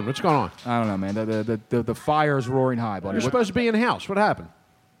 Damone, what's going on? I don't know, man. The fire's roaring high, buddy. You're supposed to be in the house. What happened?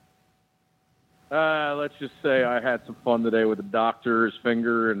 Let's just say I had some fun today with the doctor's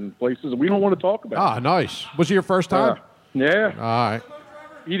finger and places we don't want to talk about. Ah, nice. Was it your first time? Yeah. All right.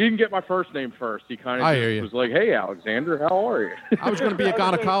 He didn't get my first name first. He kind I hear you. of was like, "Hey, Alexander, how are you?" I was going to be a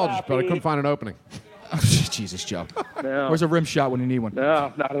gynecologist, but I couldn't find an opening. Jesus, Joe. No. Where's a rim shot when you need one?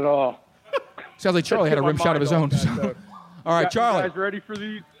 No, not at all. Sounds like Charlie had a rim shot of his own. All right, Charlie. You guys ready for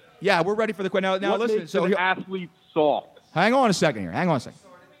these? Yeah, we're ready for the question. Now what listen. makes an athlete soft? Hang on a second here. Hang on a second.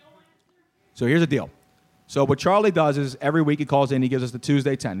 So here's the deal. So what Charlie does is every week he calls in, he gives us the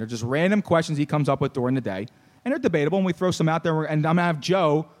Tuesday 10. They're just random questions he comes up with during the day, and they're debatable, and we throw some out there, and I'm going to have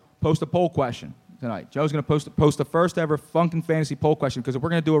Joe post a poll question tonight. Joe's going to post the first ever Funkin' Fantasy poll question, because if we're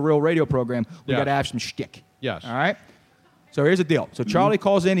going to do a real radio program, we got to have some shtick. Yes. All right? So here's the deal. So Charlie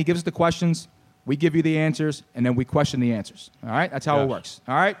calls in, he gives us the questions, we give you the answers, and then we question the answers. All right? That's how it works.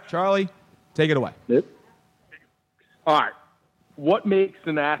 All right? Charlie, take it away. Yep. All right. What makes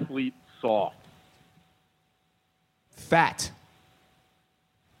an athlete soft? Fat.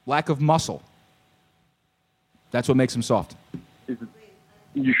 Lack of muscle. That's what makes him soft.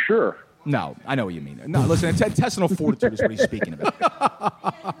 You sure? No, I know what you mean. No, listen, intestinal fortitude is what he's speaking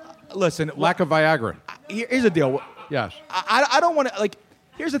about. Listen, lack of Viagra. Here's the deal. Yes. I don't want to, like,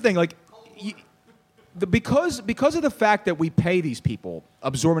 here's the thing, like, because of the fact that we pay these people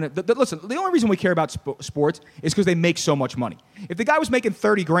absorbing it. Listen, the only reason we care about sports is because they make so much money. If the guy was making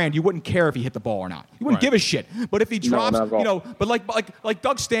 $30,000, you wouldn't care if he hit the ball or not. You wouldn't give a shit. But if he drops, but like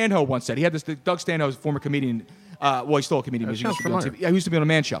Doug Stanhope once said, he had this. Doug Stanhope's former comedian. Well, he's still a comedian. He used to be on TV. Yeah, he used to be on a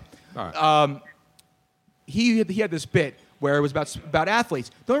Man Show. All right. He had this bit where it was about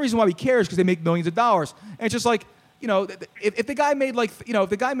athletes. The only reason why we care is because they make millions of dollars, and it's just like, you know, if the guy made if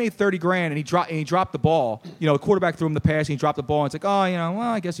the guy made $30,000 and he dropped the ball, you know, the quarterback threw him the pass and he dropped the ball, and it's like, oh, you know, well,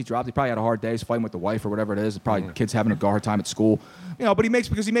 I guess he dropped. He probably had a hard day. He's fighting with the wife or whatever it is. Probably kids having a hard time at school, you know. But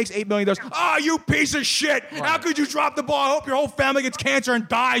because he makes $8 million. Oh, you piece of shit! Right. How could you drop the ball? I hope your whole family gets cancer and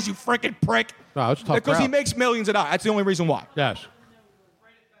dies. You freaking prick! No, it's tough. Because he makes millions of dollars. That's the only reason why. Yes.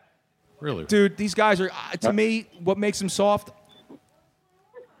 Really, dude, these guys are to me. What makes them soft?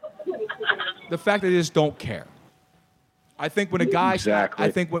 The fact that they just don't care. I think when a guy, I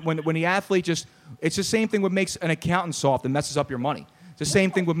think when the athlete it's the same thing what makes an accountant soft and messes up your money. It's the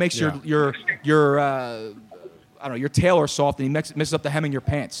same thing what makes your I don't know, your tailor soft and he messes up the hem in your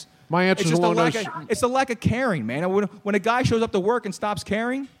pants. My answer is along those. It's the lack of caring, man. When a guy shows up to work and stops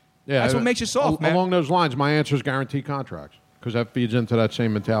caring, that's what makes you soft, man. Along those lines, my answer is guaranteed contracts because that feeds into that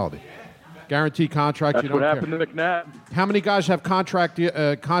same mentality. Guaranteed contracts. That's you don't what happened to McNabb. How many guys have contract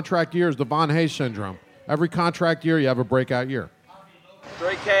years? The Von Hayes syndrome. Every contract year, you have a breakout year.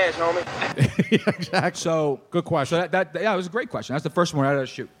 Straight cash, homie. Exactly. So good question. So that it was a great question. That's the first one I had to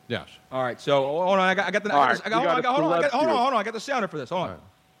shoot. Yes. All right. So hold on. I got the. Hold on. I got the sounder for this. Hold on.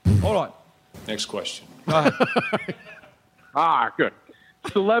 Hold on. Next question. Go ahead. Good.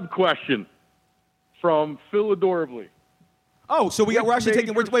 Celeb question from Phil Adorably. Oh, so we're actually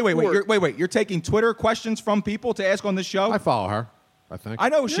taking. Wait. You're taking Twitter questions from people to ask on this show? I follow her. I think. I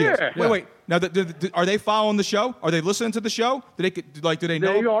know who she is. Yeah. Wait. Now, are they following the show? Are they listening to the show? Do they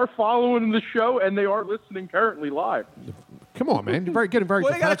know? They are following the show, and they are listening currently live. Come on, man. You're getting very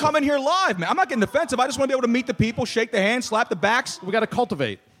Well, they got to come in here live, man. I'm not getting defensive. I just want to be able to meet the people, shake the hands, slap the backs. We got to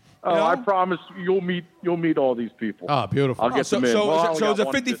cultivate. Oh, I promise you'll meet all these people. Oh, beautiful. I'll get them in. So it's a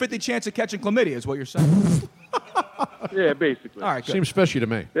 50-50 chance of catching chlamydia is what you're saying. Yeah, basically. All right, good. Seems fishy to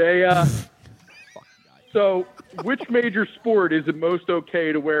me. So, which major sport is it most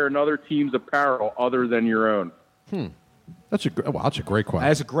okay to wear another team's apparel other than your own? That's a great question.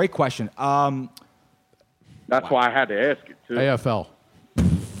 That's a great question. That's why I had to ask it, too. AFL.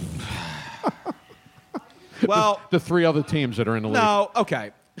 Well, the three other teams that are in the league. No,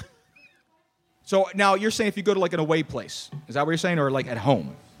 okay. So now you're saying if you go to like an away place, is that what you're saying, or like at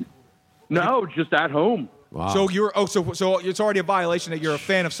home? No, just at home. Wow. So so it's already a violation that you're a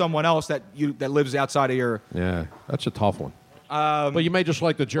fan of someone else that lives outside of your. Yeah, that's a tough one. But you may just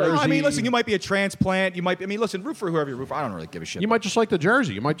like the jersey. I mean, listen, you might be a transplant. You might be, listen, root for whoever you root for. I don't really give a shit. You might just like the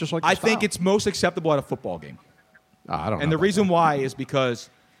jersey. You might just like the I style. think it's most acceptable at a football game. I don't know. And the reason why is because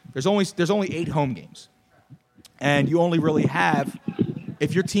there's only 8 home games. And you only really have,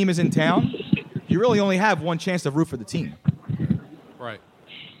 if your team is in town, you really only have one chance to root for the team. Right.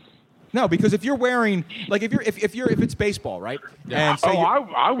 No, because if you're wearing, like if it's baseball, right? Yeah. And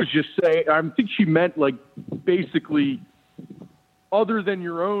I was just saying, I think she meant like basically other than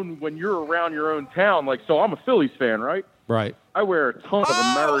your own, when you're around your own town. Like, so I'm a Phillies fan, right? Right. I wear a ton of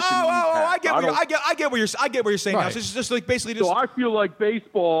American hats. I get what you're saying now. Right. So it's just like basically just. So I feel like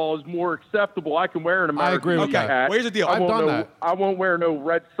baseball is more acceptable. I can wear an American agree with hat. that. Well, here's the deal. I've done that. I won't wear no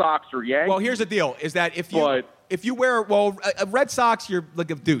Red Sox or Yankees. Well, here's the deal: is that if you wear a Red Sox, you're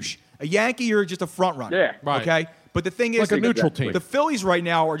like a douche. A Yankee, you're just a front runner. Yeah. Right. Okay. But the thing is, Like a neutral team. The Phillies right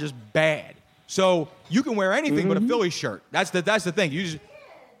now are just bad. So you can wear anything but a Phillies shirt. That's the thing.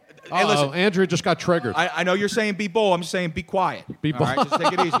 Hey, listen, Andrew just got triggered. I know you're saying be bold. I'm just saying be quiet. Be bold. All right, just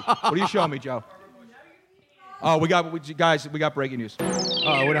take it easy. What are you showing me, Joe? Oh, we got breaking news.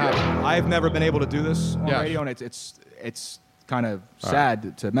 What happened? I've never been able to do this on Yes. radio, and it's kind of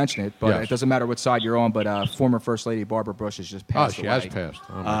sad to mention it, but Yes. it doesn't matter what side you're on. But former First Lady Barbara Bush has just passed she away. has passed.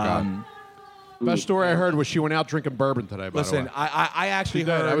 Oh, my God. Best story I heard was she went out drinking bourbon today, by Listen, the way. I actually She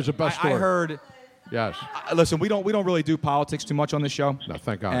did. heard. That was the best story. I heard. Yes. Listen, we don't really do politics too much on this show. No,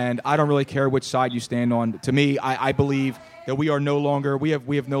 thank God. And I don't really care which side you stand on. To me, I believe that we are no longer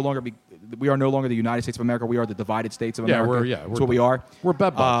we are no longer the United States of America. We are the divided states of America. That's what we are. We're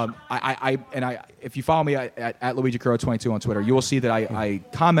bedbugs. If you follow me at Luigi Curro 22 on Twitter, you will see that I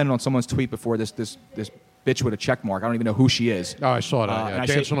commented on someone's tweet before this bitch with a check mark. I don't even know who she is. Oh, I saw that. And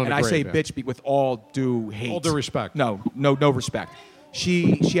Dancing on the I say Grave, yeah. bitch with all due hate. All due respect. No respect.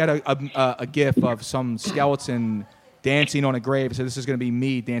 She had a gif of some skeleton dancing on a grave. So this is going to be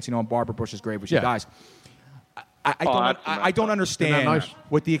me dancing on Barbara Bush's grave when she dies. I don't understand, Isn't that nice?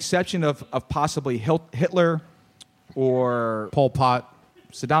 with the exception of possibly Hitler or Pol Pot,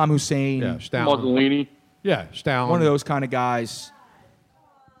 Saddam Hussein, Yeah, Stalin. Mussolini. Yeah, Stalin. one of those kind of guys.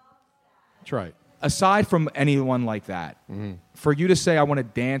 That's right. Aside from anyone like that, Mm-hmm. for you to say I want to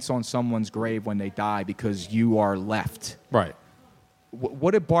dance on someone's grave when they die because you are left. Right.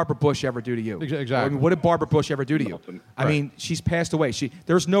 What did Barbara Bush ever do to you? Exactly. I mean, what did Barbara Bush ever do to you? I mean, she's passed away.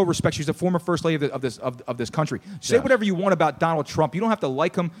 There's no respect. She's the former first lady of this country. Say Yes. whatever you want about Donald Trump. You don't have to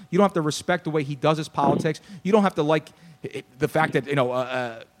like him. You don't have to respect the way he does his politics. You don't have to like the fact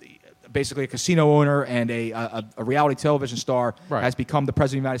that basically a casino owner and a reality television star has become the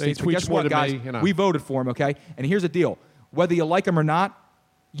president of the United He States. But guess tweets more what, than guys? me, you know. We voted for him. Okay, and here's the deal: whether you like him or not,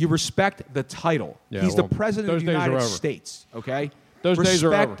 you respect the title. Yeah, He's well, the president of those the days are United over. States. Okay. Those days are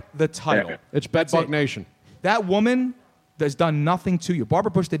over. Respect the title. It's That's Bedbug it. Nation. That woman has done nothing to you.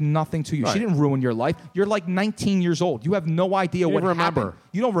 Barbara Bush did nothing to you. Right. She didn't ruin your life. You're like 19 years old. You have no idea You what didn't remember. happened.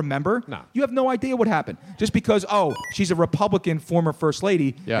 You don't remember? No. You have no idea what happened. Just because, she's a Republican former first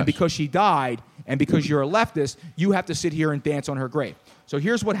lady, Yes. and because she died, and because you're a leftist, you have to sit here and dance on her grave. So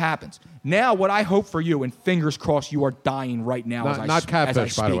here's what happens. Now, what I hope for you, and fingers crossed you are dying right now Not- as I not as I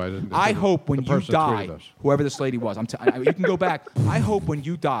catfish, by the speak. way. I hope when The you person die, tweeted us. whoever this lady was, you can go back. I hope when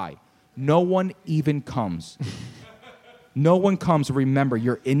you die, no one even comes. No one comes to remember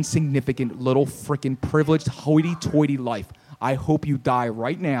your insignificant little freaking privileged hoity-toity life. I hope you die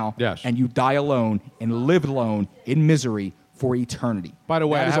right now, and you die alone and live alone in misery for eternity. By the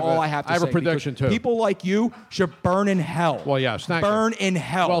way, that is I have all a- I have to I have a say, prediction, because too. People like you should burn in hell. Well, yes. Thank you. Burn in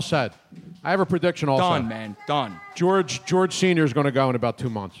hell. Well said. I have a prediction also. Done, man. Done. George Sr. is going to go in about 2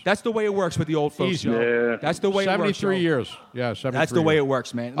 months. That's the way it works with the old folks. Easy. Joe. That's the way it works. 73 Joe. years. Yeah, 73 That's the way years. it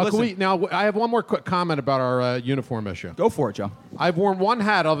works, man. Can Listen, now, I have one more quick comment about our uniform issue. Go for it, Joe. I've worn one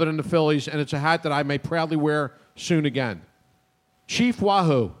hat other than the Phillies, and it's a hat that I may proudly wear soon again. Chief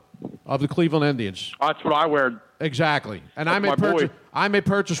Wahoo of the Cleveland Indians. That's what I wear. Exactly. And That's my boy. I may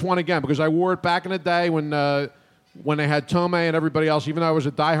purchase one again because I wore it back in the day when they had Tomei and everybody else. Even though I was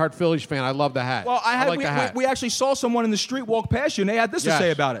a diehard Phillies fan, I love the hat. Well, like the hat. we actually saw someone in the street walk past you, and they had this to Yes.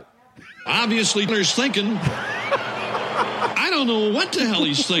 say about it. Obviously, there's thinking. I don't know what the hell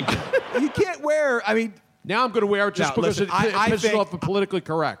he's thinking. You can't wear. I mean, now I'm going to wear it just Now, because listen, it I pisses think- off the politically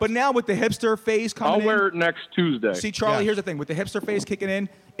correct. But now with the hipster phase coming I'll in, wear it next Tuesday. see, Charlie, Yes. here's the thing: with the hipster phase kicking in,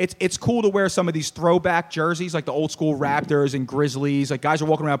 it's cool to wear some of these throwback jerseys, like the old school Raptors and Grizzlies. Like guys are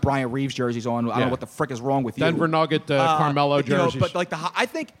walking around with Bryant Reeves jerseys on. I don't Yeah. know what the frick is wrong with you. Denver Nugget Carmelo you know, jerseys. but like I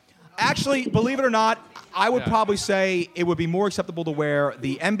think, actually, believe it or not, I would probably say it would be more acceptable to wear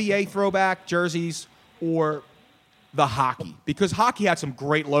the NBA throwback jerseys or the hockey, because hockey had some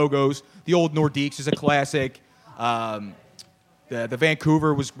great logos. The old Nordiques is a classic. The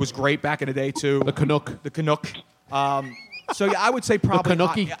Vancouver was great back in the day too. The Canuck. So yeah, I would say probably,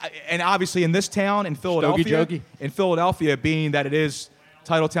 Canucky. and obviously in this town in Philadelphia, Stogie. being that it is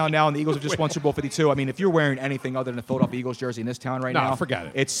title town now, and the Eagles have just won Super Bowl 52. I mean, if you're wearing anything other than a Philadelphia Eagles jersey in this town right No, now, forget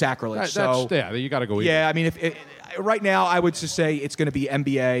it. It's sacrilege. Yeah, you got to go eat. Yeah, I mean, right now I would just say it's going to be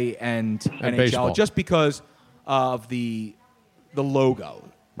NBA and NHL baseball. just because of the logo.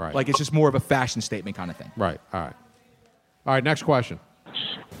 Right. Like it's just more of a fashion statement kind of thing. Right. All right. Next question.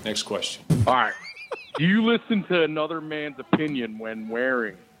 Next question. All right. Do you listen to another man's opinion when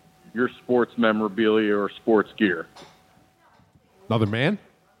wearing your sports memorabilia or sports gear? Another man?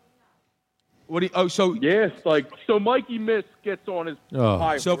 What do you? Oh, so yes, so Mikey Miss gets on his.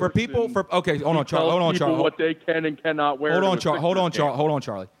 high So for horse people, and okay, hold on, he Charlie. tells Hold on, people Charlie. what they can and cannot wear. Hold to on, the Charlie. Sixers game.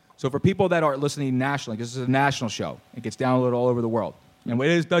 Charlie. So for people that are listening nationally, because this is a national show, it gets downloaded all over the world, and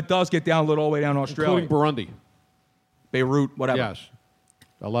it does get downloaded all the way down to Australia, Including Burundi. Beirut, whatever. Yes.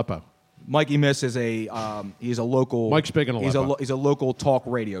 Aleppo. Mikey Miss is he's a local. Mike's big in Aleppo. He's a local talk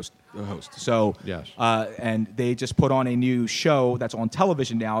radio host. So yes, and they just put on a new show that's on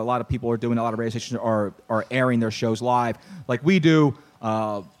television now. A lot of people are doing. A lot of radio stations are airing their shows live, like we do.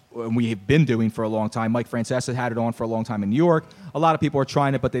 And we have been doing for a long time. Mike Francesa had it on for a long time in New York. A lot of people are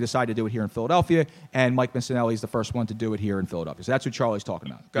trying it, but they decided to do it here in Philadelphia. And Mike Missinelli is the first one to do it here in Philadelphia. So that's what Charlie's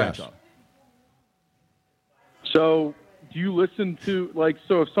talking about. Go ahead, Charlie. So do you listen to,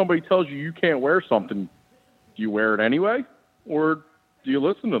 so if somebody tells you you can't wear something, do you wear it anyway? Or do you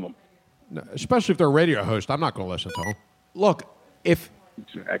listen to them? No, especially if they're a radio host, I'm not going to listen to them. Look, if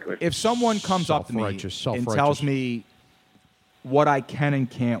someone comes up to me and tells me what I can and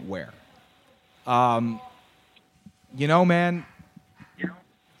can't wear, man,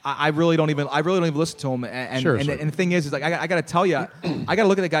 I really don't even listen to him. And the thing is like I got to tell you, I got to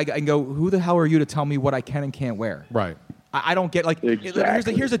look at the guy and go, who the hell are you to tell me what I can and can't wear? Right. I don't get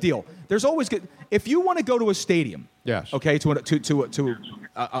exactly. Here's the deal. There's always good. If you want to go to a stadium, yes, okay, to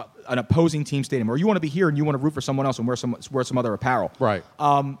an opposing team stadium, or you want to be here and you want to root for someone else and wear some other apparel, right?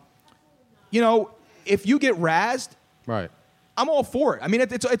 If you get razzed, right, I'm all for it. I mean,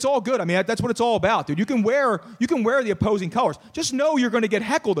 it's all good. I mean, that's what it's all about, dude. You can wear the opposing colors. Just know you're going to get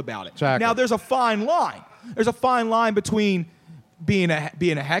heckled about it. Exactly. Now, there's a fine line. There's a fine line between being a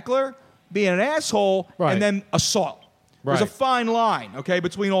heckler, being an asshole, right, and then assault. Right. There's a fine line, okay,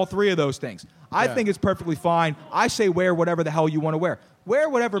 between all three of those things. I think it's perfectly fine. I say wear whatever the hell you want to wear. Wear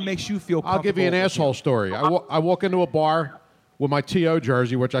whatever makes you feel comfortable. I'll give you an asshole story. I walk into a bar with my T.O.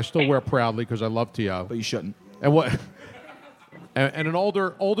 jersey, which I still wear proudly because I love T.O. But you shouldn't. And what? And an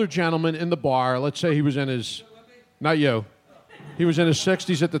older gentleman in the bar, let's say he was in his, not you, he was in his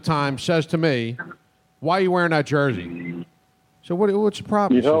 60s at the time, says to me, "Why are you wearing that jersey?" So what's the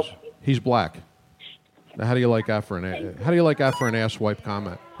problem? He says, "He's black." Now, how do you like that for an asswipe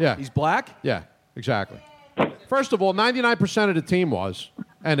comment? Yeah. He's black? Yeah, exactly. First of all, 99% of the team was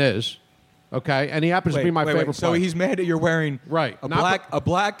and is, okay, and he happens to be my favorite player. So he's mad that you're wearing a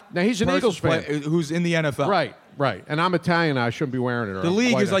black. Now he's an Eagles fan who's in the NFL. Right. And I'm Italian. I shouldn't be wearing it. The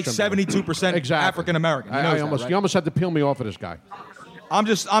league is like 72% African American. You almost had to peel me off of this guy. I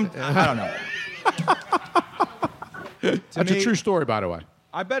don't know. That's a true story, by the way.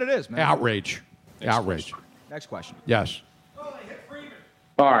 I bet it is, man. Outrage. Next question. Yes.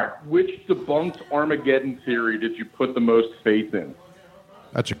 All right. Which debunked Armageddon theory did you put the most faith in?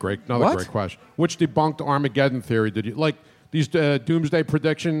 That's another great question. Which debunked Armageddon theory did you like? These doomsday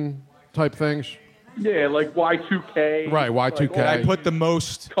prediction type things. Yeah, like Y2K. Right, Y2K. I put the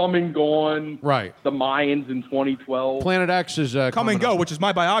most Come and Gone. Right. The Mayans in 2012. Planet X is Come and Go, which is my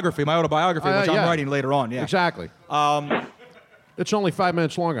autobiography, which I'm writing later on. Yeah, exactly. It's only 5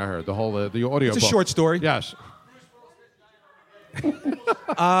 minutes long. I heard the whole the audio. It's a short story. Yes.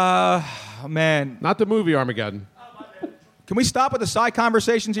 Man, not the movie Armageddon. Can we stop with the side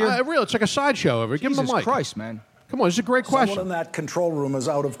conversations here? Real, it's like a sideshow over. Give him the mic. Jesus Christ, man. Come on, this is a great question. Someone in that control room is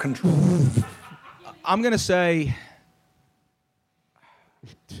out of control. I'm going to say,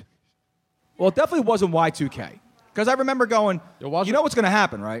 well, it definitely wasn't Y2K. Because I remember going, you know what's going to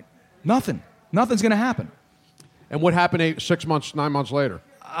happen, right? Nothing. Nothing's going to happen. And what happened 6 months, 9 months later?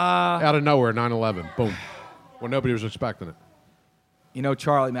 Out of nowhere, 9/11. Boom. When nobody was expecting it. You know,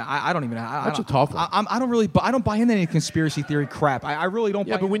 Charlie, man, I don't even. That's a tough one. I don't buy into any conspy theory crap. I really don't.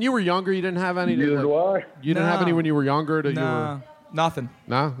 Yeah, but when you were younger, you didn't have any. Neither do I. You didn't have any when you were younger. Nothing.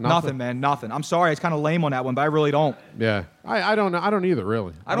 No, nothing, man, nothing. I'm sorry, it's kind of lame on that one, but I really don't. Yeah, I don't know. I don't either,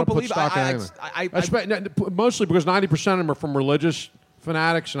 really. I don't put stock in anything. Mostly because 90% of them are from religious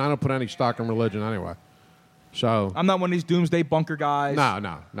fanatics, and I don't put any stock in religion anyway. So I'm not one of these doomsday bunker guys.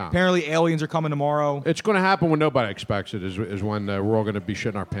 No. Apparently, aliens are coming tomorrow. It's going to happen when nobody expects it. Is when we're all going to be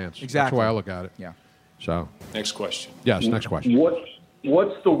shitting our pants. Exactly. That's the way I look at it. Yeah. So. Next question. Yes. Next question.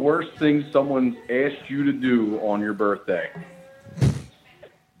 What's the worst thing someone's asked you to do on your birthday?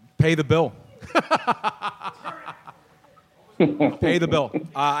 Pay the bill. Pay the bill.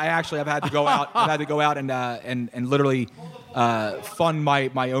 I've had to go out. I've had to go out and literally fund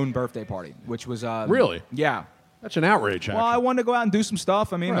my own birthday party, which was really. Yeah. That's an outrage. Actually. Well, I wanted to go out and do some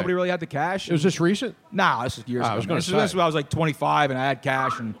stuff. I mean, nobody really had the cash. Was this recent? No, this was years ago. I was going to say. This was I was like 25 and I had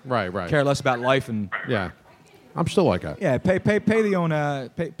cash and right. Care less about life and yeah. I'm still like that. Yeah, pay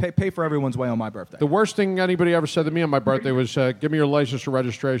for everyone's way on my birthday. The worst thing anybody ever said to me on my birthday was, "Give me your license or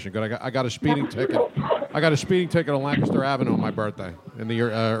registration." Because I got a speeding ticket. I got a speeding ticket on Lancaster Avenue on my birthday in the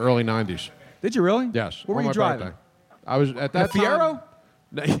early '90s. Did you really? Yes. What were you driving? Birthday. I was at that Fiero?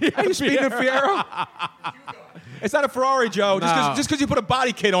 time. Are you speeding a Fiero? It's not a Ferrari, Joe. No. Just because you put a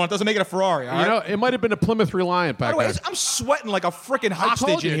body kit on it doesn't make it a Ferrari. All You right? know, it might have been a Plymouth Reliant By back the way, then. I'm sweating like a freaking I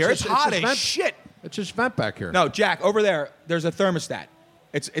told hostage you, in here. It's hot as vent- shit. It's just vent back here. No, Jack, over there's a thermostat.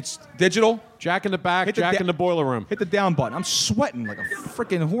 It's digital. Jack in the back, Hit the Jack da- in the boiler room. Hit the down button. I'm sweating like a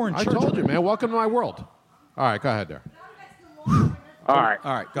freaking whore in I church. told you, man. Welcome to my world. All right, go ahead there. All right.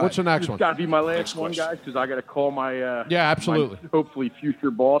 All right, go What's the next This one? got to be my last one, guys, because I got to call my Yeah, absolutely. my hopefully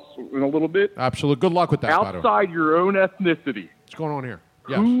future boss in a little bit. Absolutely. Good luck with that, by the way. Outside your own ethnicity, What's going on here?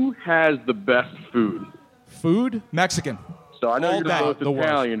 Yes. who has the best food? Food? Mexican. So I know All you're day. both The worst.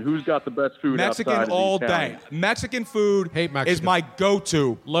 Italian. Who's got the best food Mexican outside of the all day. Italians? Mexican food Hate Mexican. is my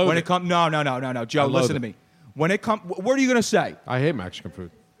go-to Loathe when it. it comes. No. Joe, loathe listen it. to me. When it comes, what are you gonna say? I hate Mexican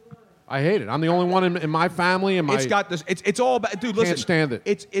food. I hate it. I'm the only one in my family. And my It's got this. It's all about. Dude, listen. Can't stand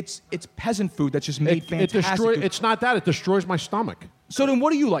it. It's peasant food that's just made it fantastic. destroys. It's not that. It destroys my stomach. So then,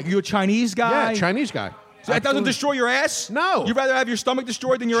 what do you like? Are you a Chinese guy? Yeah, Chinese guy. So that doesn't Absolutely. destroy your ass? No. You'd rather have your stomach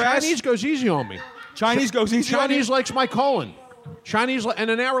destroyed than your Chinese ass? goes easy on me. Chinese goes easy on you? Chinese likes my colon. Chinese, and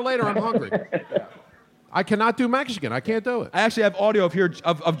an hour later, I'm hungry. I cannot do Mexican. I can't do it. I actually have audio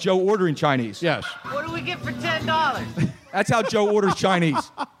of Joe ordering Chinese. Yes. What do we get for $10? That's how Joe orders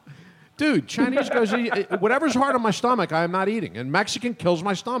Chinese. Dude, Chinese goes easy. Whatever's hard on my stomach, I am not eating. And Mexican kills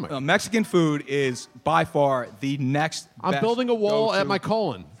my stomach. Mexican food is by far the next I'm best building a wall go-to at my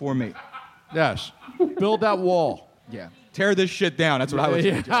colon. for me. Yes. Build that wall. Yeah. Tear this shit down. That's what I would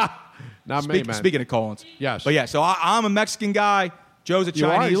say. Joe. Not me, man. Speaking of colons. Yes. But yeah, so I'm a Mexican guy. Joe's a You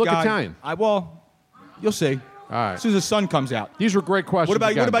are? Chinese You look guy. Italian. Well, you'll see. All right. As soon as the sun comes out. These were great questions. What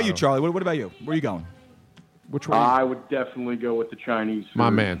about again, by you, the way. Charlie? What about you? Where are you going? Which one? I would definitely go with the Chinese food. My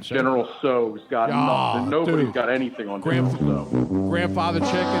man. General Tso's got Ah, nothing. Nobody's dude. got anything on General Tso. Grandfather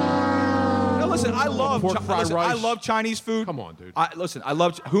chicken. No, listen, I love Pork fried listen, rice. I love Chinese food. Come on, dude. I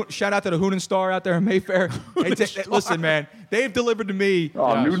love shout out to the Hoonan Star out there in Mayfair. Listen, man, they've delivered to me.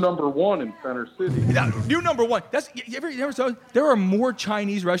 Oh, new number one in Center City. Yeah, new number one. You ever saw, there are more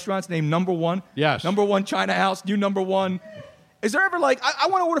Chinese restaurants named number one. Yes. Number one China House, new number one. Is there ever like I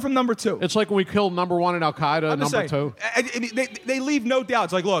want to order from number two? It's like when we killed number one in Al Qaeda, I'm just number saying, two. They leave no doubt.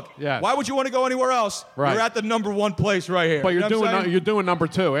 It's like, look, Yes. why would you want to go anywhere else? Right. You're at the number one place right here. But You know what I'm saying? you're doing number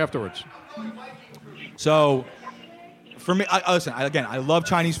two afterwards. So, for me, I love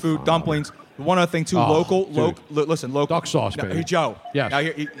Chinese food, dumplings. One other thing too, Oh, local. Local. Duck sauce, Now, baby. hey, Joe. Yes. Now,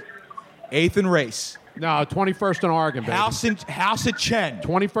 8th and Race. No, 21st and Oregon, baby. House at Chen.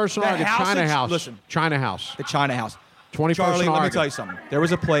 21st and The Oregon. House China at- House. listen. China House. The China House. 21st Charlie, and let me Oregon. tell you something. There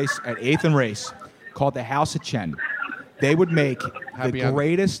was a place at 8th and Race called the House at Chen. They would make Happy the ending.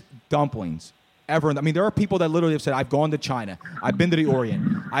 greatest dumplings ever. I mean, there are people that literally have said, I've gone to China. I've been to the Orient.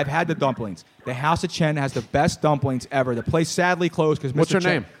 I've had the dumplings. The House at Chen has the best dumplings ever. The place sadly closed because Mr. What's her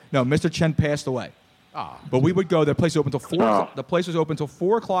Chen, name? No, Mr. Chen passed away. Ah. But we would go. The place was open until 4. The place was open until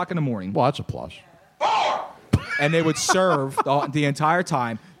 4 o'clock in the morning. Well, that's a plus. And they would serve the entire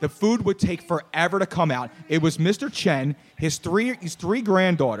time. The food would take forever to come out. It was Mr. Chen, his three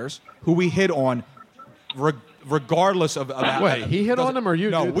granddaughters, who we hit on, regardless of. Wait, he hit on them or you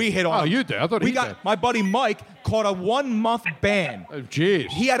No, did? we hit on. Oh, them. you did. I thought he did. My buddy Mike caught a 1-month ban. Oh, jeez.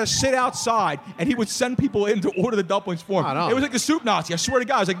 He had to sit outside, and he would send people in to order the dumplings for him. I know. It was like the soup Nazi. I swear to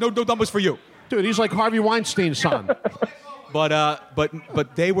God, I was like, no dumplings for you. Dude, he's like Harvey Weinstein's son.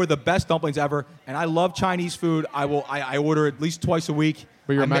 But they were the best dumplings ever, and I love Chinese food. I order at least twice a week.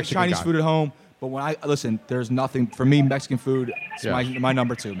 But you're I a make Mexican Chinese guy. food at home. But when I listen, there's nothing for me. Mexican food, it's Yes. my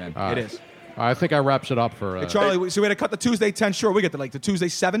number 2, man. All It right. is. I think I wraps it up for. Hey, Charlie, so we had to cut the Tuesday 10 short. We get to like the Tuesday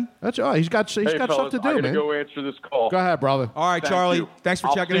 7. That's he's got Hey, stuff fellas, to I do, gotta man. go answer this call. Go ahead, brother. All right, Thank Charlie. you. Thanks for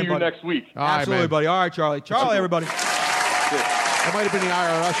I'll checking see in, you buddy. next week. All right, Absolutely, man. buddy. All right, Charlie. Charlie, everybody. That might have been the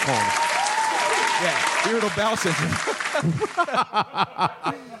IRS calling. Yeah, irritable bowel syndrome.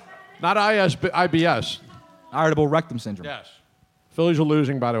 Not IBS. Irritable rectum syndrome. Yes. Phillies are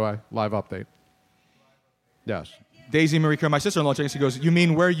losing, by the way. Live update. Yes. Daisy Marie Kerr, my sister-in-law, she goes, "You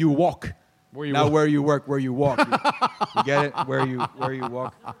mean where you walk? Where you Now walk. where you work, where you walk. You get it? Where you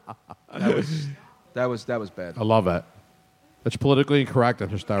walk." That was bad. I love that. It's politically incorrect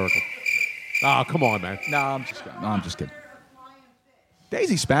and hysterical. Oh, come on, man. No, I'm just kidding.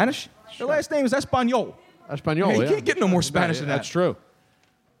 Daisy Spanish. Her last name is Espanol. Espanol, You yeah. can't get no more Spanish than that. That's true.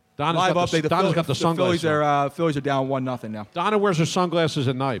 Donna's Live got update. Donna's got the Phillies sunglasses. Phillies are down 1-0 now. Donna wears her sunglasses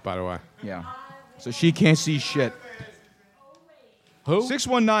at night, by the way. Yeah. So she can't see shit. Who?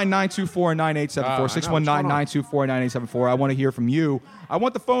 619-924-9874. 619-924-9874. I want to hear from you. I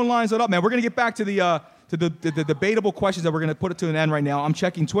want the phone lines lit up, man. We're going to get back to the debatable questions that we're going to put it to an end right now. I'm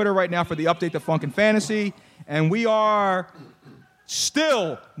checking Twitter right now for the update to Funk and Fantasy. And we are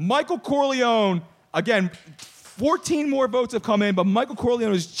still Michael Corleone. Again, 14 more votes have come in, but Michael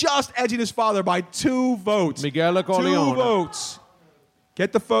Corleone is just edging his father by 2 votes. Miguel Corleone. 2 votes.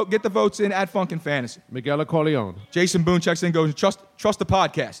 Get the votes in at Funkin' Fantasy. Miguel Corleone. Jason Boone checks in, goes, trust the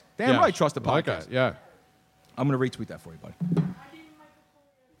podcast. Damn Yes. right, trust the podcast. Okay, yeah. I'm going to retweet that for you, buddy.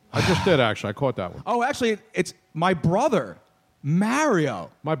 I just did, actually. I caught that one. Oh, actually, it's my brother, Mario.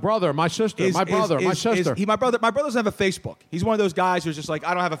 My brother, my sister, my brother, my sister. My brother doesn't have a Facebook. He's one of those guys who's just like,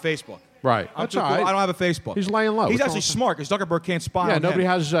 I don't have a Facebook. Right. I'm That's too all cool. right. I don't have a Facebook. He's laying low. He's It's actually all- smart because Zuckerberg can't spy Yeah, on nobody him.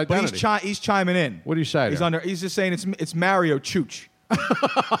 has his identity. But he's chiming in. What do you say He's there? He's just saying it's Mario Chooch.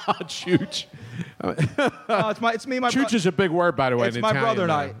 Chooch. It's me, my Chooch is a big word, by the way. It's in my Italian, brother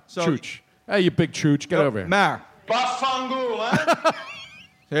and I. So- Chooch. Hey, you big Chooch. Get over here. Mar. Bafangul,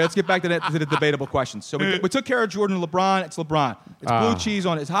 So let's get back to the debatable questions. So we took care of Jordan and LeBron. It's LeBron. It's blue cheese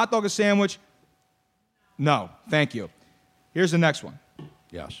on it. Is hot dog a sandwich? No. Thank you. Here's the next one.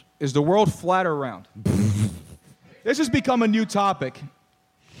 Yes. Is the world flat or round? This has become a new topic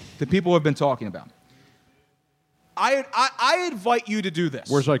that people have been talking about. I invite you to do this.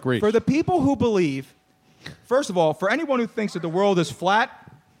 Where's like Reach? For the people who believe, first of all, for anyone who thinks that the world is flat,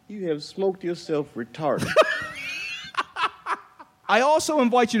 You have smoked yourself retarded. I also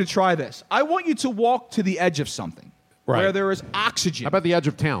invite you to try this. I want you to walk to the edge of something where there is oxygen. How about the edge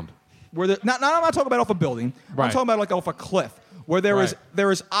of town? Where I'm not talking about off a building. Right. I'm talking about like off a cliff where there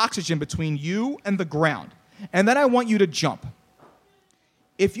is oxygen between you and the ground. And then I want you to jump.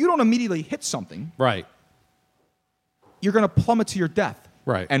 If you don't immediately hit something, Right. you're going to plummet to your death.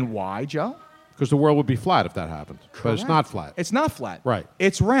 Right. And why, Joe? Because the world would be flat if that happened. But it's not flat. It's not flat. Right.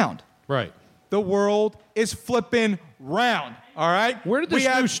 It's round. Right. The world is flipping round. All right? Where did this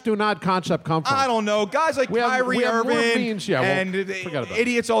new stu not concept come from? I don't know. Guys like Kyrie we have more Irving means. Yeah, well, and forget about it.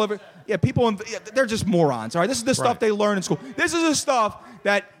 idiots all over. Yeah, people, they're just morons. All right? This is the stuff they learn in school. This is the stuff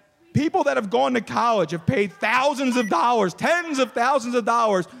that people that have gone to college have paid thousands of dollars, tens of thousands of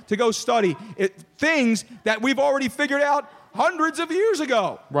dollars to go study things that we've already figured out hundreds of years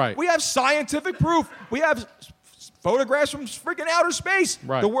ago. Right. We have scientific proof. We have photographs from freaking outer space.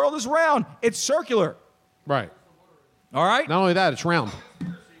 Right. The world is round. It's circular. Right. All right? Not only that, it's round.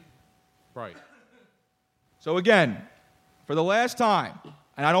 Right. So again, for the last time,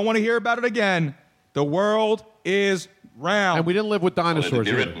 and I don't want to hear about it again, the world is round. And we didn't live with dinosaurs.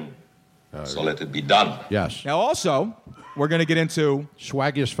 be either. written. So let it be done. Yes. Now also, we're going to get into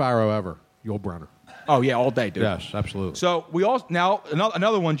Swaggiest Pharaoh ever, Yul Brynner. Oh yeah, all day, dude. Yes, absolutely. So we all now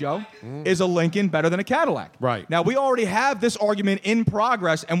another one, Joe, is a Lincoln better than a Cadillac? Right. Now we already have this argument in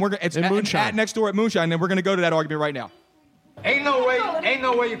progress, and it's In Moonshine. at next door at Moonshine, and we're going to go to that argument right now. Ain't no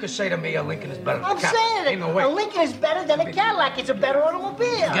way you can say to me a Lincoln is better than I'm a Cadillac. saying Ain't no way. a Lincoln is better than a Cadillac. It's a better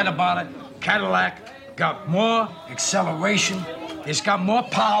automobile. Forget about it. Cadillac got more acceleration. It's got more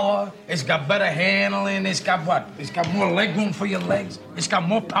power. It's got better handling. It's got what? It's got more leg room for your legs. It's got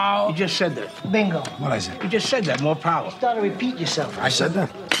more power. You just said that. Bingo. What I said? You just said that. More power. Start to repeat yourself. I said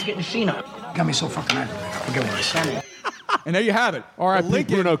that. You're getting senile. Got me so fucking aggravated. I forget what I said. And there you have it. R.I.P. A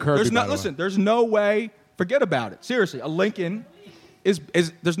Lincoln- Bruno Kirby, There's by the way. there's no way. Forget about it. Seriously, a Lincoln is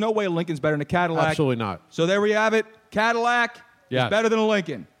there's no way a Lincoln's better than a Cadillac. Absolutely not. So there we have it. Cadillac Yes. is better than a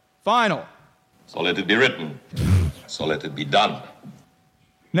Lincoln. Final. So let it be written. So let it be done.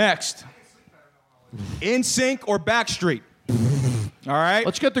 Next. In Sync or Backstreet? All right.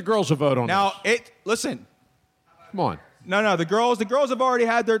 Let's get the girls a vote on Now listen. Come on. No. The girls have already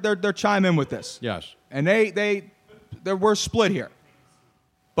had their chime in with this. Yes. And we're split here.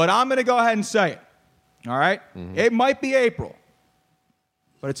 But I'm going to go ahead and say it. All right? It might be April,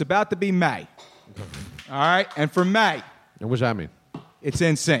 but it's about to be May. All right? And for May, And what does that mean? it's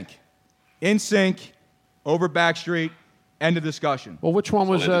In Sync. In Sync over Backstreet. End of discussion. Well, which one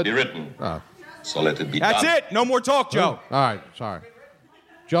was... So let it be written. So let it be That's done. it. No more talk, Joe. All right, sorry.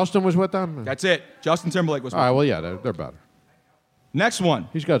 Justin was with them? That's it. Justin Timberlake was All right, well, yeah, they're better. Next one.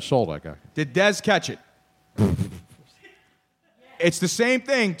 He's got soul, that guy. Did Dez catch it? It's the same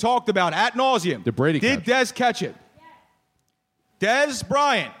thing talked about ad nauseum. Did Brady Did Dez catch it? Dez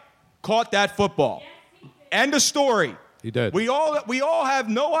Bryant caught that football. End of story. He did. We all have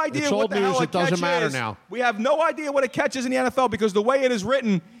no idea It's what old the hell news. a It doesn't catch matter is. now. We have no idea what a catch is in the NFL because the way it is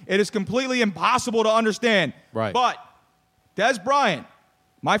written, it is completely impossible to understand. Right. But Dez Bryant,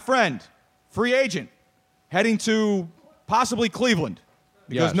 my friend, free agent, heading to possibly Cleveland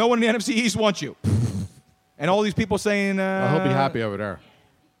because Yes. no one in the NFC East wants you. And all these people saying, Well, he'll be happy over there.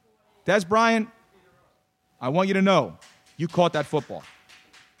 Dez Bryant, I want you to know, you caught that football.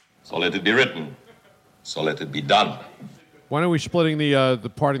 So let it be written. So let it be done. When are we splitting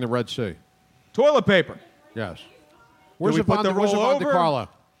the party in the Red Sea? Toilet paper. Yes. Where's we put Yvonne the where's roll Yvonne over? DiCarlo?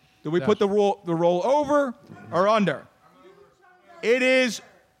 Do we put the roll over or under? It is.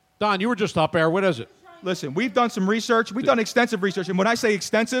 Don, you were just up there. What is it? Listen, we've done some research. We've done extensive research. And when I say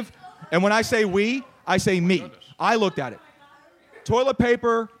extensive, and when I say we, I say me. I looked at it. Toilet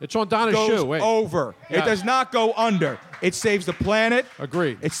paper. It's on Donna's goes shoe. Wait. over. Yeah. It does not go under. It saves the planet.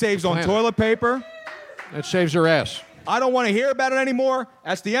 Agreed. It saves on Planet. toilet paper. It saves your ass. I don't want to hear about it anymore.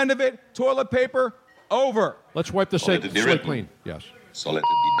 That's the end of it. Toilet paper, over. Let's wipe the So let slate it be written. clean. Yes. So let it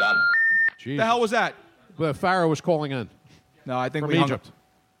be done. Jesus. The hell was that? The Pharaoh was calling in. No, I think From we hung Egypt. up.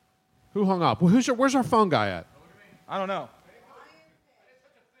 Who hung up? Well, where's our phone guy at? I don't know.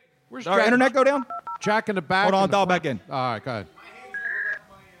 Where's Our internet go down? Jack in the back. Hold on, in the dial front. back in. All right, go ahead.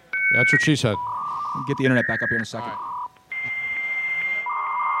 That's what she said. Get the internet back up here in a second.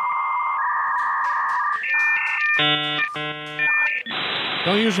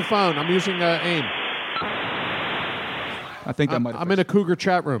 Don't use the phone. I'm using AIM. I think that might. I'm in a Cougar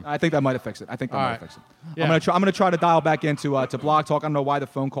chat room. I think that might have fixed it. I think that All might right. have fixed it. Yeah. I'm gonna try to dial back into to Blog Talk. I don't know why the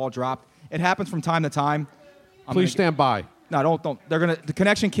phone call dropped. It happens from time to time. Please stand by. No, don't. The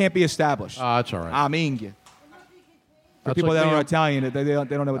connection can't be established. That's all right. I mean, for That's people like that me are on- Italian, they don't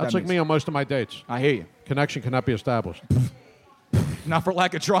know what That's that like means. me on most of my dates. I hear you. Connection cannot be established. Not for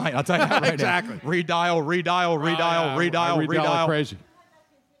lack of trying. I'll tell you that right Exactly. now. Redial, I redial like crazy.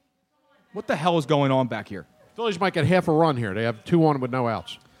 What the hell is going on back here? Phillies might get half a run here. They have 2-1 with no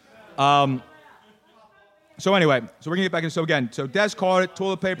outs. So anyway, so we're gonna get back in. So again, so Des called it.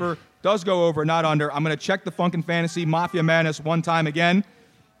 Toilet paper does go over, not under. I'm gonna check the Funkin' Fantasy Mafia Madness one time again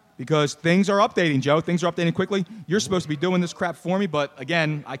because things are updating, Joe. Things are updating quickly. You're supposed to be doing this crap for me, but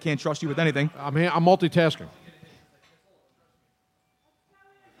again, I can't trust you with anything. I'm multitasking.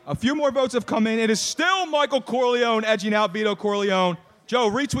 A few more votes have come in. It is still Michael Corleone edging out Vito Corleone. Joe,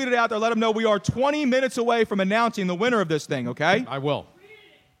 retweet it out there. Let him know we are 20 minutes away from announcing the winner of this thing, okay? I will.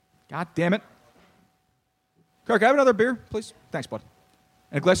 God damn it. Kirk, can I have another beer, please? Thanks, bud.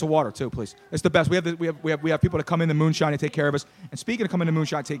 And a glass of water, too, please. It's the best. We have people to come in the moonshine and take care of us. And speaking of coming in the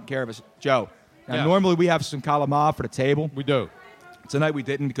moonshine and taking care of us, Joe, now Yes. normally we have some calamari for the table. We do. Tonight we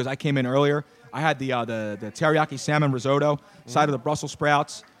didn't because I came in earlier. I had the teriyaki salmon risotto, side of the Brussels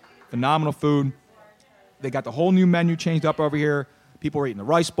sprouts. Phenomenal food. They got the whole new menu changed up over here. People are eating the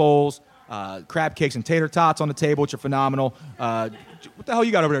rice bowls, crab cakes and tater tots on the table, which are phenomenal. What the hell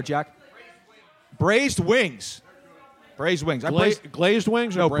you got over there, Jack? Braised wings. Braised wings. Glazed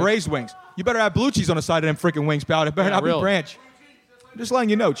wings? No, Or braised wings. You better have blue cheese on the side of them freaking wings, pal. It better Yeah, not really. be Branch. I'm just letting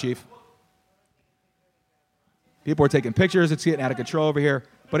you know, Chief. People are taking pictures. It's getting out of control over here.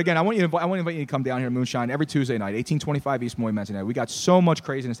 But again, I want to invite you to come down here to Moonshine every Tuesday night, 1825 East Moy Mansion. We got so much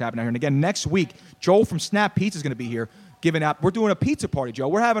craziness happening out here. And again, next week, Joel from Snap Pizza is going to be here giving out. We're doing a pizza party, Joe.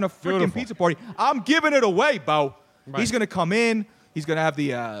 We're having a freaking Beautiful. pizza party. I'm giving it away, Bo. Right. He's going to come in. He's going to have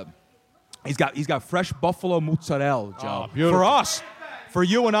the. He's got fresh buffalo mozzarella, Joe. beautiful. For us, for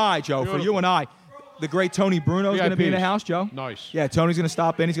you and I, Joe. For you and I. The great Tony Bruno is going to be in the VIPs. house, Joe. Nice. Yeah, Tony's going to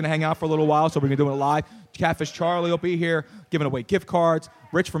stop in. He's going to hang out for a little while, so we're going to do it live. Catfish Charlie will be here, giving away gift cards.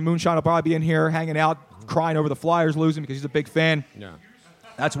 Rich from Moonshine will probably be in here, hanging out, crying over the Flyers losing because he's a big fan. Yeah.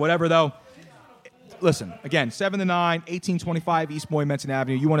 That's whatever, though. Listen, again, 7 to 9, 1825 East Moy Menton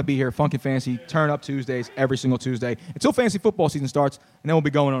Avenue. You want to be here, Funkin' Fantasy, Turn Up Tuesdays, every single Tuesday, until fantasy football season starts, and then we'll be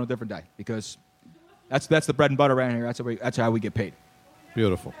going on a different day because that's the bread and butter around here. That's how we get paid.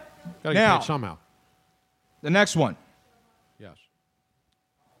 Beautiful. Gotta get Now- paid somehow. The next one. Yes.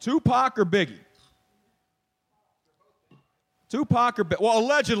 Tupac or Biggie? Tupac or Biggie? Well,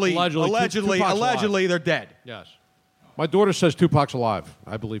 allegedly, Tupac's they're dead. Yes. My daughter says Tupac's alive.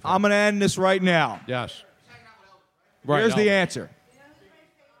 I believe her. I'm going to end this right now. Yes. Here's the Elvis. answer.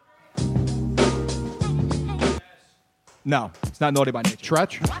 No, it's not Naughty by Nature.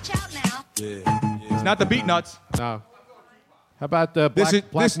 Tretch? It's not the Beat Nuts. No. How about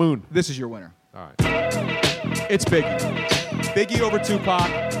Black Moon? This is your winner. All right. It's Biggie. Biggie over Tupac.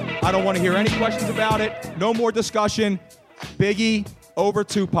 I don't want to hear any questions about it. No more discussion. Biggie over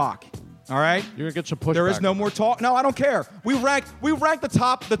Tupac. All right? You're going to get some pushback. There is no more talk. No, I don't care. We rank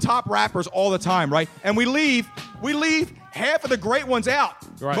the top rappers all the time, right? And we leave half of the great ones out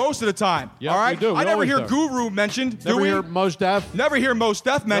Right. most of the time. Yeah, all right? we do. We I never always hear do. Guru mentioned. Do Never we? hear Mos Def? Never hear Mos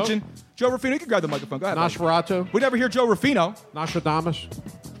Def mentioned. Joe Ruffino, you can grab the microphone. Go ahead. buddy. Nosferatu? We never hear Joe Ruffino. Nostradamus?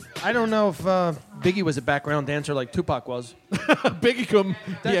 I don't know if Biggie was a background dancer like Tupac was. Biggie couldn't.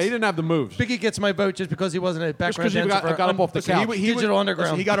 Yeah, he didn't have the moves. Biggie gets my vote just because he wasn't a background 'cause he dancer. got up off the Listen, couch. Digital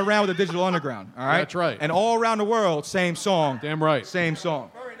Underground. Listen, he got around with the Digital Underground. All right, That's right. And all around the world, same song. Damn right. Same song.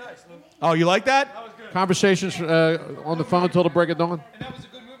 Very nice. Oh, you like that? Conversations on the phone until the break of dawn?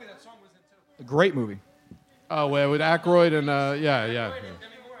 A great movie. Oh, well, with Aykroyd and, yeah.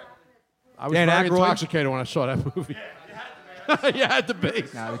 I was Dan very Aykroyd. intoxicated when I saw that movie. Yeah, it had to be.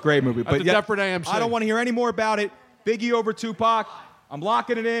 Nah, it's a great movie. At But the yeah, Deptford AMC. I don't want to hear any more about it. Biggie over Tupac. I'm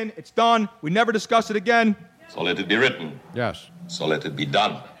locking it in. It's done. We never discuss it again. So let it be written. Yes. So let it be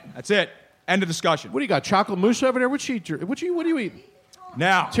done. That's it. End of discussion. What do you got? Chocolate mousse over there? What do you eat?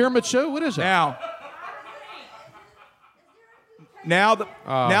 Now. Tiramisu? What is it? Now the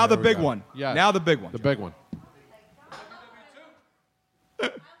here we big go. one. Yes. Now the big one. The big one.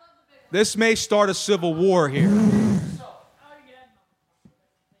 This may start a civil war here.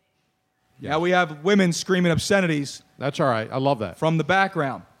 Now we have women screaming obscenities. That's all right. I love that. From the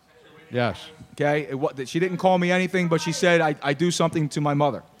background. Yes. Okay? She didn't call me anything, but she said, I do something to my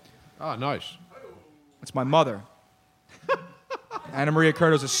mother. Oh, nice. It's my mother. Anna Maria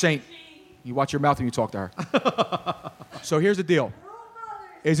Curto's a saint. You watch your mouth when you talk to her. So here's the deal.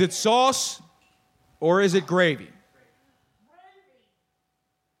 Is it sauce or is it gravy?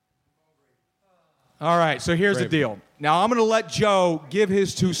 All right, so here's the deal. Now I'm going to let Joe give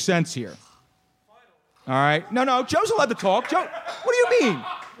his 2 cents here. All right? No, Joe's allowed to talk. Joe, what do you mean?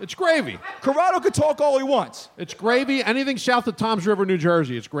 It's gravy. Corrado could talk all he wants. It's gravy. Anything south of Toms River, New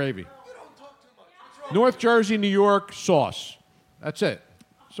Jersey, it's gravy. North Jersey, New York, sauce. That's it.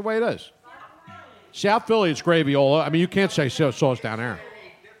 That's the way it is. South Philly, it's gravy all over. I mean, you can't say sauce down there.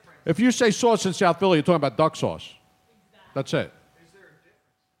 If you say sauce in South Philly, you're talking about duck sauce. That's it.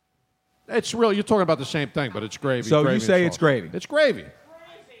 It's real. You're talking about the same thing, but it's gravy. So gravy you say and it's sauce. gravy. It's gravy.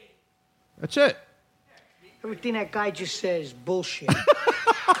 That's it. Everything that guy just says is bullshit.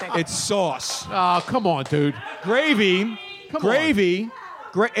 It's sauce. Oh, come on, dude. Gravy. Gravy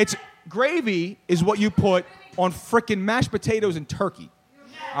is what you put on frickin' mashed potatoes and turkey.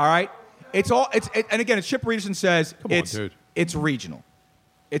 All right? And again, as Chip Reederson says, it's regional.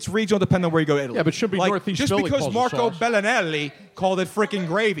 It's regional depending on where you go to Italy. Yeah, but it should be Northeast just Philly because calls it Marco sauce. Bellinelli called it frickin'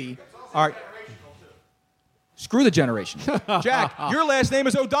 gravy. All right. Screw the generation. Jack, your last name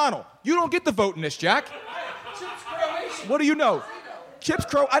is O'Donnell. You don't get the vote in this, Jack. What do you know?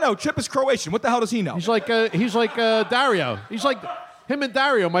 I know. Chip is Croatian. What the hell does he know? He's like Dario. He's like him and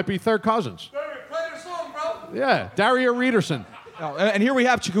Dario might be third cousins. Yeah, Dario Reederson. Oh, and here we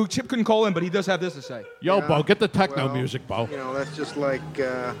have Chip. Chip couldn't call in, but he does have this to say. Yo, Yeah, Bo, get the techno well, music, Bo. You know, that's just like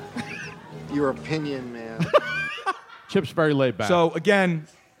your opinion, man. Chip's very laid back. So again,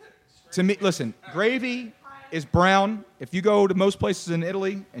 to me, listen, gravy is brown. If you go to most places in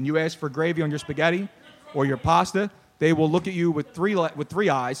Italy and you ask for gravy on your spaghetti or your pasta, they will look at you with three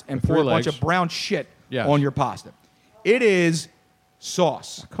eyes and pour a bunch of brown shit on your pasta. It is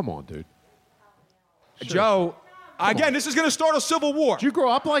sauce. Come on, dude. Joe, again, this is going to start a civil war. Did you grow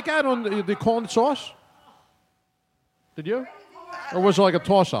up like that on the corn sauce? Did you? Or was it like a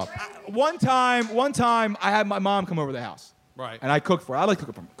toss-up? One time, I had my mom come over to the house. Right. And I cooked for her. I like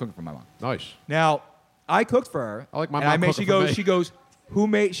cooking for my mom. Nice. Now, I cooked for her. I like my and mom I made, cooking for me.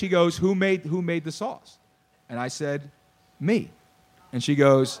 She goes, who made the sauce? And I said, me. And she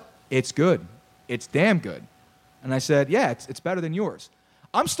goes, it's good. It's damn good. And I said, yeah, it's better than yours.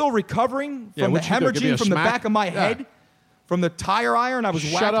 I'm still recovering from the what'd you do? Give me a hemorrhaging from the smack? back of my head, Yeah. from the tire iron I was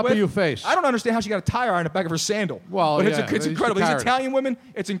whacked Shut up with. in your face. I don't understand how she got a tire iron in the back of her sandal. Well, but yeah, it's they used to incredible. These carry it. Italian women,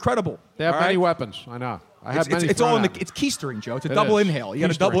 it's incredible. They have all many right? weapons. I know. I have many. It's all in thrown the. at me. It's keystering, Joe. It's a It double is. inhale. You got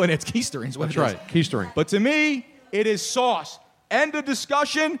to Keystering. double in. It's keystering. Is what That's it is. right. Keystering. But to me, it is sauce. End of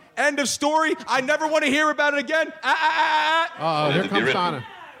discussion. End of story. I never want to hear about it again. Oh, here comes Donna.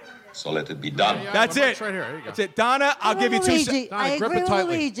 So let it be done. That's it. Right here. Here you go. That's it. Donna, I'll give you 2 Luigi, seconds. Donna, I grip agree it with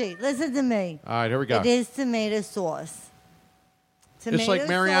tightly. Luigi. Listen to me. All right, here we go. It is tomato sauce. It's like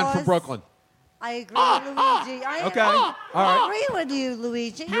Marianne from Brooklyn. I agree with Luigi. Okay. All right. I agree with you,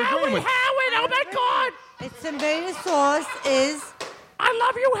 Luigi. You're agreeing with- Howard, oh my God. It's tomato sauce is. I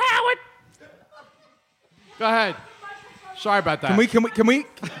love you, Howard. Go ahead. Sorry about that. Can we?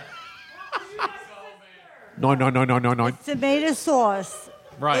 No. Tomato sauce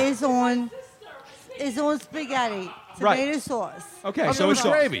Right. is on spaghetti. Right. Tomato sauce. Okay, Oh, so it it's was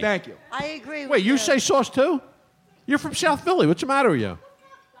sauce. gravy. Thank you. I agree with Wait, you say sauce too? You're from South Philly. What's the matter with you?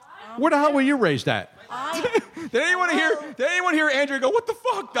 Where the hell were you raised at? Did anyone hear Andrew go, what the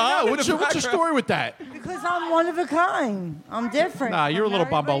fuck, Don? What's the story with that? Because I'm one of a kind. I'm different. Nah, you're a from little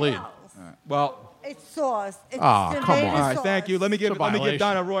everybody bambalid. else. Well, It's sauce. It's Ah, tomato come on. all right, sauce. thank you. Let me give violation.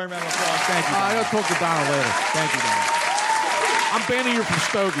 Donna Roy a round of applause. Thank you. I Donna. gotta talk to Donna later. Thank you, Donna. I'm banning you from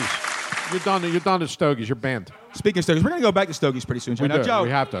Stogies. You're done at Stogies. You're banned. Speaking of Stogies, we're gonna go back to Stogies pretty soon. We now, do. Joe, We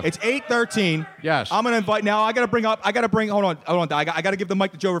have to. It's 8:13. Yes. I'm gonna invite now. I gotta bring. Hold on. I gotta give the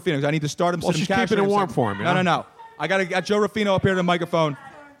mic to Joe Ruffino because I need to start him. Well, sit him she's cash keeping in it a warm second. for him, you No. know? I gotta get Joe Ruffino up here to the microphone.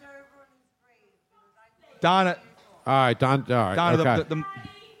 Donna. All right, Don. All right. Donna, okay.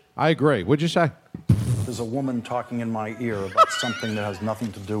 I agree. What'd you say? There's a woman talking in my ear about something that has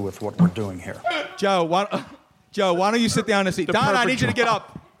nothing to do with what we're doing here. Joe, why don't you sit down and see? Donna, I need you to get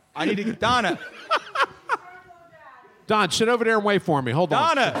up. I need to get Donna. Don, sit over there and wait for me. Hold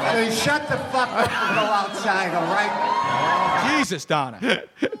on. Donna. Hey, shut the fuck up and go outside, all right? Jesus, Donna.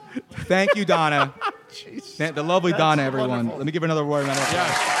 Thank you, Donna. The lovely Donna, everyone. wonderful. Let me give another word. Yes.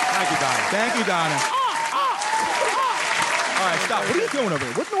 Thank you, Donna. Thank you, Donna. All right, stop. What are you doing over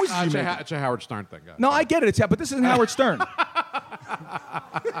there? What noises are you making? It's a Howard Stern thing, guys. No, I get it. But this isn't Howard Stern.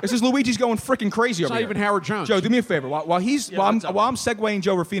 This is Luigi's going freaking crazy over not here. even Howard Jones. Joe, do me a favor. While I'm segueing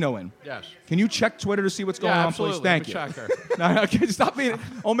Joe Ruffino in. Yes. Can you check Twitter to see what's going on, absolutely. please? Thank you. Let me check No, okay, stop being.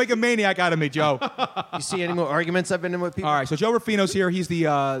 Don't make a maniac out of me, Joe. You see any more arguments I've been in with people? All right, so Joe Ruffino's here. He's the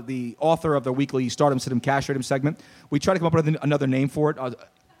author of the weekly Stardom Sit 'em Castrate 'em segment. We try to come up with another name for it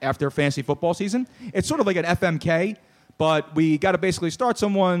after fantasy football season. It's sort of like an FMK, but we got to basically start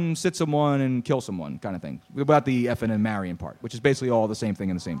someone, sit someone, and kill someone kind of thing. Without the effing and marrying part, which is basically all the same thing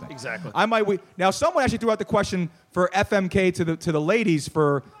and the same thing. Exactly. Now, someone actually threw out the question for FMK to the ladies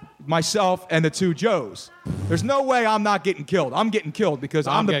for myself and the two Joes. There's no way I'm not getting killed. I'm getting killed because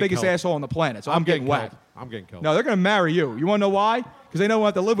I'm the biggest asshole on the planet, so I'm getting whacked. I'm getting killed. No, they're going to marry you. You want to know why? Because they don't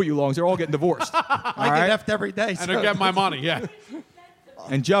want to live with you long, so they're all getting divorced. I get effed every day. And they're getting my money, yeah.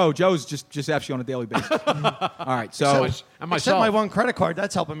 And Joe's just actually on a daily basis. All right, so Except my one credit card,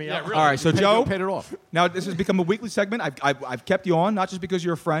 that's helping me out. really. all right, so You Joe paid it off. Now this has become a weekly segment. I've kept you on not just because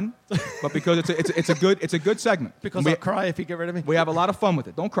you're a friend, but because it's a good segment. Because we, I'll cry if you get rid of me. we have a lot of fun with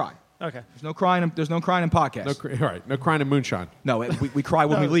it. Don't cry. Okay. There's no crying in podcasts. All right, no crying and moonshine. No, we cry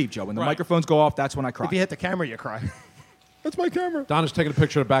when we leave, Joe. When the microphones go off, that's when I cry. If you hit the camera, you cry. That's my camera. Donna's taking a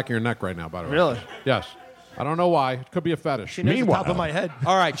picture of the back of your neck right now, by the way. Really? Yes. I don't know why. It could be a fetish. She knows the top of my head.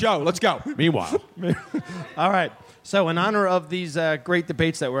 All right, Joe, let's go. Meanwhile. All right. So in honor of these great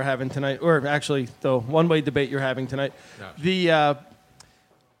debates that we're having tonight, or actually the one-way debate you're having tonight,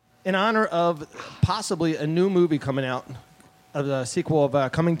 in honor of possibly a new movie coming out, of the sequel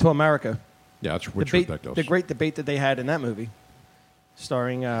of Coming to America. Yeah, it's ridiculous. The great debate that they had in that movie,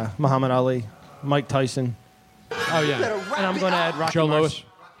 starring Muhammad Ali, Mike Tyson. Oh, yeah. And I'm going to add Rocky Joe Lewis.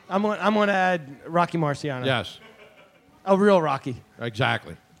 I'm going to add Rocky Marciano. Yes. A real Rocky.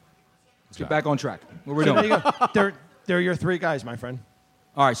 Exactly. Let's get back on track. What are we So doing? there you go. They're your three guys, my friend.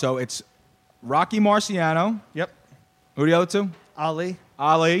 All right, so it's Rocky Marciano. Yep. Who are the other two? Ali.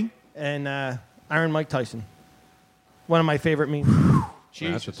 And Iron Mike Tyson. One of my favorite memes.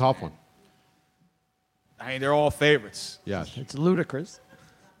 Yeah, that's a tough one. I mean, they're all favorites. Yes. It's ludicrous.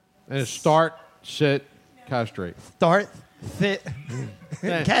 And it's start, sit, castrate. Start, sit,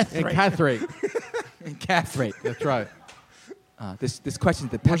 And castrate. castrate. Catherine. That's right. This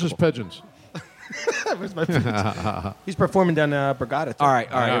question's the Where's his pigeons? Where's my pigeons? He's performing down Borgata. All right,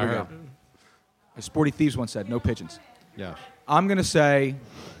 Yeah, here we yeah. go. As Sporty Thieves once said, no pigeons. Yes. I'm going to say,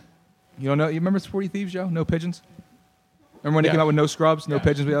 you remember Sporty Thieves, Joe? No pigeons? Remember when they Yes. came out with No Scrubs, No Yes.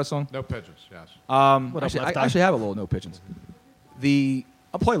 Pigeons, we had that song? No pigeons, yes. What up, Actually, Left I Eye? actually have a little No Pigeons.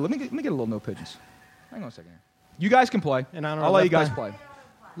 I'll play, let me get a little No Pigeons. Hang on a second here. You guys can play. In honor I'll of let you Left guys Eye. play.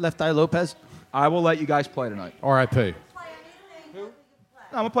 Left Eye Lopez. I will let you guys play tonight. R.I.P. No,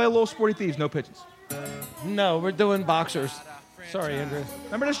 I'm going to play a little Sporty Thieves, No Pigeons. No, we're doing boxers. Sorry, Andrew.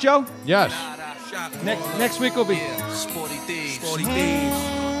 Remember this, Joe? Yes. Next week will be. Sporty Thieves. Sporty Thieves.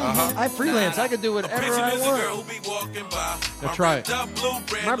 I freelance. I can do whatever I want. That's right.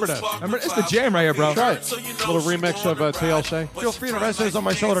 Remember this. Remember, it's the jam right here, bro. That's right. Little remix of TLC. Feel free to rest those on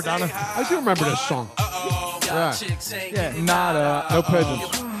my shoulder, Donna. I do remember this song. Yeah. Yeah. Nada. No pigeons.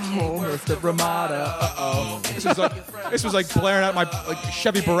 Oh, Mr. Ramada. Uh-oh. This was like blaring out my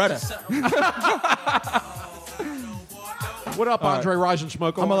Chevy Beretta. What up, All right. Andre Rise and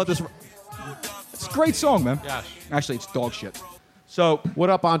Smoke? I'm going to let this... It's a great song, man. Yes. Actually, it's dog shit. So... What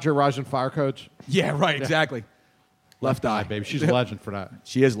up, Andre Rise and Fire Codes? Yeah, right, exactly. Left eye. Baby. She's a legend for that.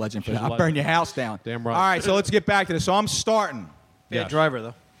 She is a legend for She's that. a I'll burn legend. your house down. Damn right. All right, so let's get back to this. So I'm starting. Bad Yes. driver,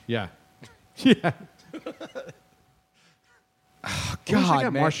 though. Yeah. Yeah. God,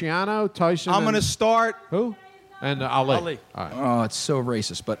 again? man. Marciano, Tyson. I'm going to and- start... Who? And Ali. Ali. All right. Oh, it's so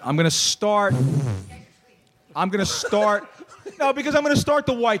racist, but I'm going to start... No, because I'm going to start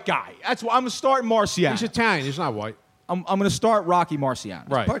the white guy. That's why I'm going to start Marciano. He's Italian. He's not white. I'm going to start Rocky Marciano.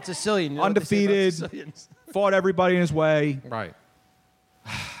 Right. Part Sicilian. You know what they say about Undefeated. Sicilians? Fought everybody in his way. Right.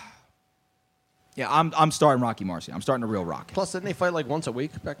 Yeah, I'm starting Rocky Marciano. I'm starting the real Rocky. Plus, didn't they fight like once a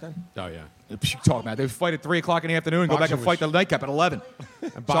week back then? Oh, yeah. You talking about? They fight at 3 o'clock in the afternoon and go back Boxing and fight the was- nightcap at 11.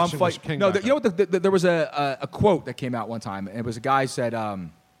 And So I'm boxing was fighting. king No, back you know what? There was a quote that came out one time, and it was a guy said,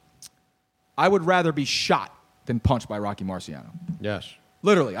 "I would rather be shot than punched by Rocky Marciano." Yes.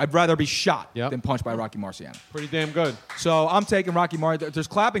 Literally, I'd rather be shot than punched by Rocky Marciano. Pretty damn good. So I'm taking Rocky Marciano. There's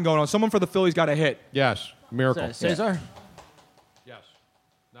clapping going on. Someone for the Phillies got a hit. Yes, miracle. Cesar? Yes.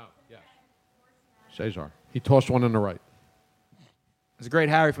 No, yes. Cesar. He tossed one in the right. As a great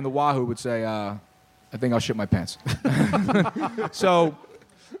Harry from the Wahoo would say, I think I'll shit my pants. So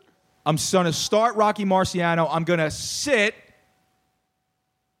I'm going to start Rocky Marciano. I'm going to sit.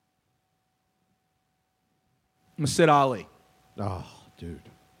 I'm going to sit Ali. Oh, dude.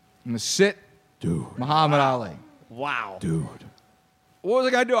 I'm going to sit Muhammad Ali. Wow. Dude. What was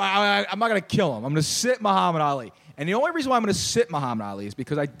I going to do? I'm not going to kill him. I'm going to sit Muhammad Ali. And the only reason why I'm going to sit Muhammad Ali is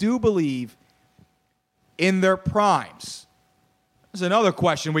because I do believe in their primes. There's another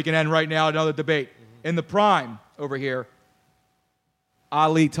question we can end right now, another debate. In the prime over here,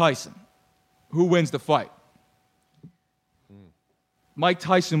 Ali Tyson. Who wins the fight? Mike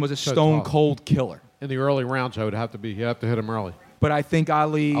Tyson was a stone-cold killer. In the early rounds, I would have to be. You have to hit him early. But I think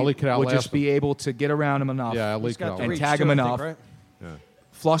Ali could would outlast just be able to get around him enough. Yeah, Ali could and outlast tag him. him enough. Yeah.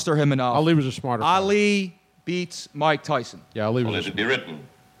 Fluster him enough. Ali was a smarter Ali beats Mike Tyson. Yeah, Ali was. So let it be written.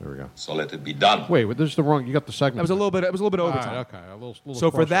 There we go. So let it be done. Wait, this is the wrong. You got the segment. It was a little bit overtime. Right, okay, a little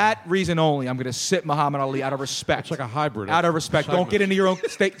so for that reason only, I'm going to sit Muhammad Ali out of respect. It's like a hybrid. Out of respect. Don't get into your own.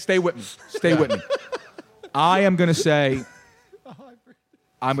 Stay with me. Stay with me. I am going to say,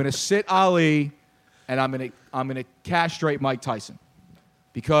 I'm going to sit Ali, and I'm going to castrate Mike Tyson,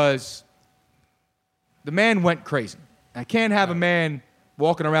 because the man went crazy. I can't have a man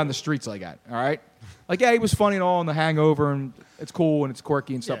walking around the streets like that. All right. Like, yeah, he was funny and all in The Hangover, and it's cool and it's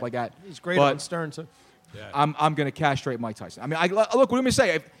quirky and stuff like that. He's great but on Stern, so. I'm going to castrate Mike Tyson. I mean, look, what do you mean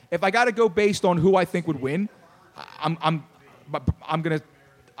say? If I got to go based on who I think would win, I'm going to.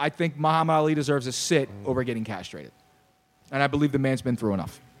 I think Muhammad Ali deserves a sit over getting castrated, and I believe the man's been through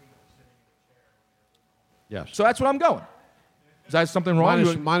enough. Yes. So that's what I'm going. Is that something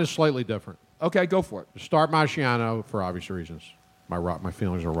wrong? Mine is slightly different. Okay, go for it. Start Marciano for obvious reasons. My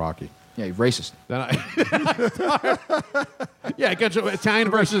feelings are Rocky. Yeah, you're racist. Then yeah, it gets Italian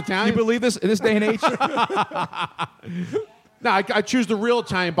versus Italian. You believe this in this day and age? No, I choose the real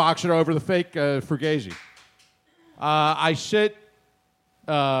Italian boxer over the fake Fugazi. I sit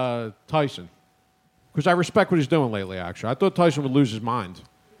Tyson because I respect what he's doing lately. Actually, I thought Tyson would lose his mind.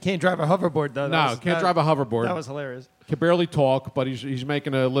 Can't drive a hoverboard, though. Can't drive a hoverboard. That was hilarious. Can barely talk, but he's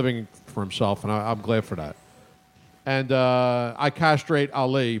making a living for himself, and I'm glad for that. And I castrate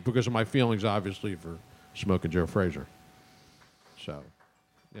Ali because of my feelings, obviously, for smoking Joe Frazier. So,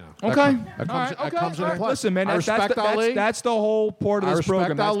 you know. That comes into play. Listen, man, I respect Ali. That's the whole part of this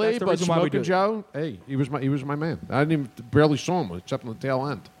program. I respect Ali, that's the but reason why we do smoking Joe, hey, he was my man. I didn't even barely saw him except on the tail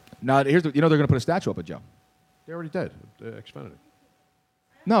end. Now, they're going to put a statue up of Joe. They already did. Xfinity.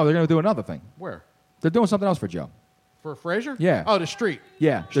 No, they're going to do another thing. Where? They're doing something else for Joe. For Frazier? Yeah. Oh, the street.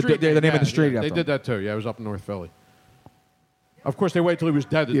 Yeah, the name of the street. They did that too. Yeah, it was up in North Philly. Of course, they wait till he was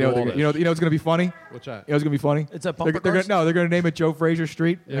dead to do all this. You know what's going to be funny? What's that? You know what's going to be funny? It's a bumper they're going to name it Joe Frazier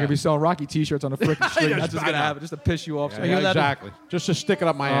Street. They're Yeah. going to be selling Rocky T-shirts on the freaking street. Yes, That's just going to happen, just to piss you off. Yeah, exactly. Just to stick it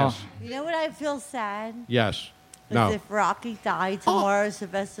up my ass. You know what I feel sad? Yes. Is No. if Rocky died tomorrow,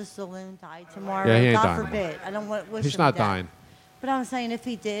 Sylvester Stallone died tomorrow. Yeah, he ain't God dying. forbid. I don't want to wish He's him not death. dying. But I'm saying if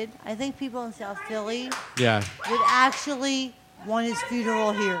he did, I think people in South Philly Yeah. would actually want his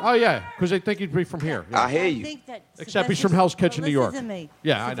funeral here. Oh, yeah, because they think he'd be from here. Yeah. I think that Except he's Sylvester- from Hell's Kitchen, but New York. listen to me.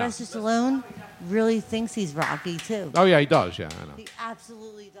 Yeah, I know. Sylvester Stallone really thinks he's Rocky, too. Oh, yeah, he does. Yeah, I know. He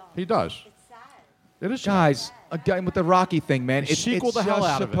absolutely does. He does. It is. Guys, again with the Rocky thing, man, it's Sequel the hell just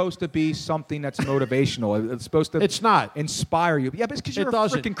out of it. supposed to be something that's motivational. It's supposed to. It's not. Inspire you. Yeah, but it's because It you're a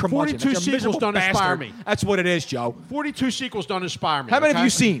doesn't. freaking curmudgeon. 42 You're a sequels miserable don't inspire bastard. me. That's what it is, Joe. 42 sequels don't inspire me. How many have okay? you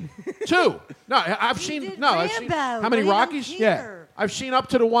seen? 2. No, I've seen. No, I've seen. Rambo, How but many he don't Rockies? care. Yeah, I've seen up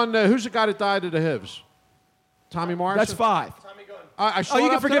to the one. Who's the guy that died at the Hivs? Tommy Morrison. That's 5. I saw Oh, you it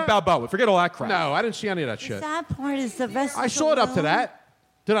can up to forget that? Balboa. Forget all that crap. No, I didn't see any of that The shit. sad part is Sylvester I saw it up to Stallone, that.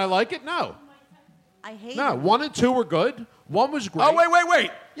 Did I like it? No. I hate No. him. 1 and 2 were good. 1 was great. Oh,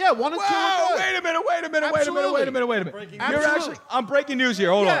 wait. Yeah, 1 and 2 Whoa, were good. wait a minute. Absolutely. You're actually. I'm breaking news here.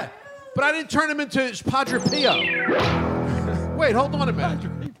 Hold Yeah, but I didn't turn him into Padre Pio. Wait, hold on a minute.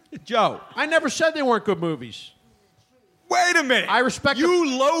 on. Joe, I never said they weren't good movies. wait a minute. I respect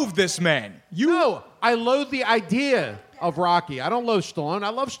You loathe this man. No, I loathe the idea of Rocky. I don't loathe Stallone. I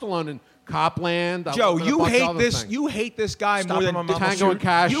love Stallone in Copland. I Joe, love him in a you bunch of hate other this. things. You hate this guy Stop more him than on Mama Tango Shoot. and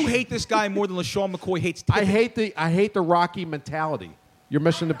Cash. You hate this guy more than LaShawn McCoy hates. I hate the Rocky mentality. You're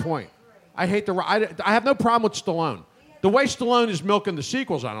missing the point. I hate I have no problem with Stallone. The way Stallone is milking the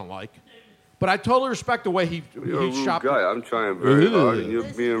sequels, I don't like. But I totally respect the way he shot. Guy, I'm trying very hard, and you're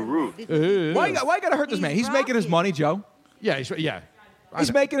being rude. Why you got to hurt this man? He's making his money, Joe. Yeah,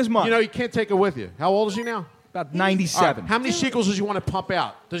 He's making his money. You know, you can't take it with you. How old is he now? About 97. How many sequels does he want to pump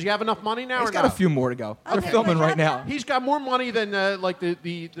out? Does he have enough money now? He's or got not? a few more to go. They're filming right now. He's got more money than like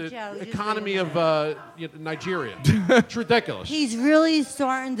the Joe, economy of Nigeria. It's ridiculous. He's really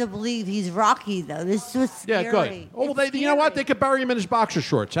starting to believe he's Rocky, though. This was scary. Yeah, good. Oh, well, you know what? They could bury him in his boxer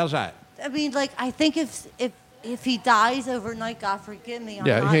shorts. How's that? I mean, like, I think if he dies overnight, God forgive me, I'm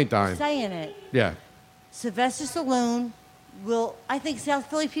Yeah, not he ain't dying. saying it. Yeah. Sylvester Stallone will. I think South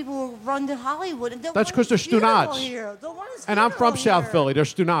Philly people will run to Hollywood. And That's because they're Stunads. And I'm from South Philly. They're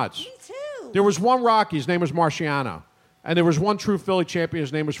Stunads. Me too. There was one Rocky. His name was Marciano. And there was one true Philly champion.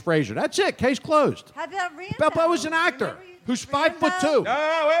 His name was Frazier. That's it. Case closed. How about Rambo? Balboa was an actor who's 5'2".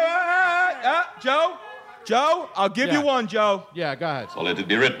 Joe, I'll give you one, Joe. Yeah, go ahead. So let it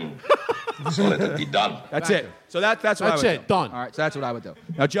be written. So let it be done. That's it. So that's what I That's would it. do. Done. All right, so that's what I would do.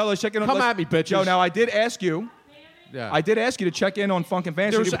 Now, Joe, let's check in on. Come at me, bitches. Joe, now I did ask you. Yeah. I did ask you to check in on Funk and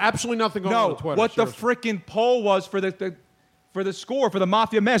Fantasy. There's absolutely nothing going on No, Twitter. what the frickin' poll was for the score for the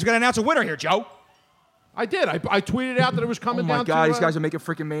Mafia Mass. We're gonna announce a winner here, Joe. I did. I tweeted out that it was coming down. Oh my God, to, these guys are making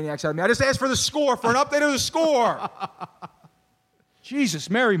freaking maniacs out of me. I just asked for the score, for an update of the score. Jesus,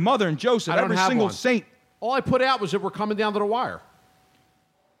 Mary, Mother, and Joseph, I don't every have single one. saint. All I put out was that we're coming down to the wire.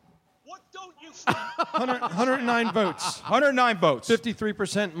 109 votes. 109 votes.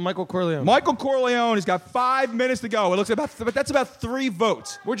 53% Michael Corleone. Michael Corleone has got 5 minutes to go. It looks about, but that's about 3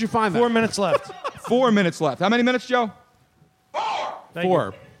 votes. Where'd you find that? 4 minutes left. 4 minutes left. How many minutes, Joe? Thank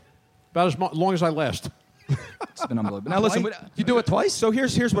 4. About as long as I last. It's been unbelievable. Now listen, You do it twice? So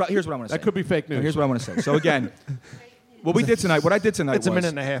here's what I want to say. That could be fake news. Here's what I want to say. So again, what I did tonight It's a was minute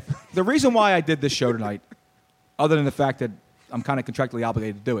and a half. the reason why I did this show tonight, other than the fact that I'm kind of contractually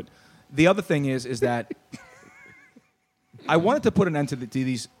obligated to do it. The other thing is that I wanted to put an end to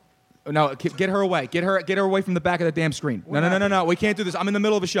these. No, get her away. Get her away from the back of the damn screen. No. We can't do this. I'm in the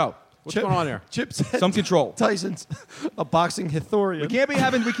middle of a show. What's going on there? Chip said Some control. Tyson's a boxing Hithorian.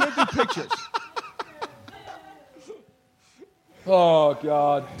 We can't do pictures. Oh,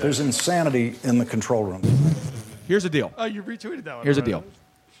 God. There's insanity in the control room. Here's the deal. Oh, you retweeted that one. Here's the deal.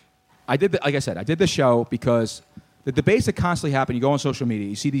 Like I said, I did the show because the debates that constantly happen, you go on social media,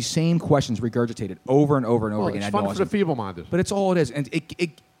 you see these same questions regurgitated over and over and over again. It's ad fun for the nauseam. feeble-minded. But it's all it is. And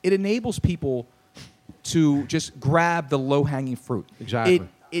it enables people to just grab the low-hanging fruit. Exactly.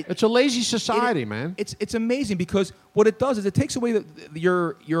 It's a lazy society, man. It's amazing because what it does is it takes away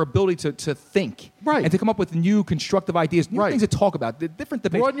your ability to think. Right. And to come up with new constructive ideas, new things to talk about, the different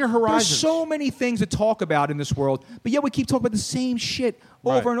debates. Broaden your horizons. There's so many things to talk about in this world, but yet we keep talking about the same shit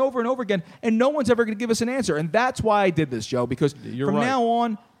over and over and over again, and no one's ever going to give us an answer. And that's why I did this, Joe, because from now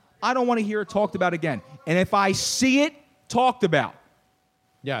on, I don't want to hear it talked about again. And if I see it talked about,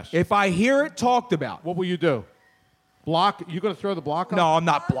 yes. If I hear it talked about, what will you do? Block? You going to throw the block up? No, I'm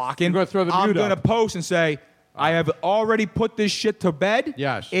not blocking. You're going to throw the I'm mute going to up. post and say, I have already put this shit to bed.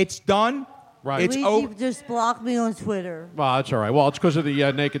 Yes. It's done. Right. It's Please, over. you just block me on Twitter. Well, that's all right. Well, it's because of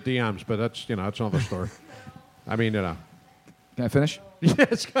the naked DMs, but that's that's another story. I mean, Can I finish?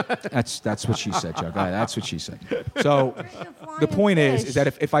 Yes. That's what she said, Joe. Go ahead. That's what she said. So the point is that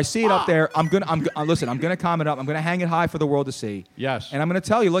if I see it up there, I'm gonna comment up. I'm gonna hang it high for the world to see. Yes. And I'm gonna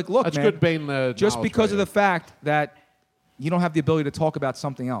tell you, look, That's man, good Bane just knowledge because right of the fact that you don't have the ability to talk about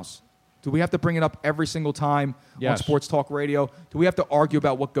something else. Do we have to bring it up every single time on Yes. sports talk radio? Do we have to argue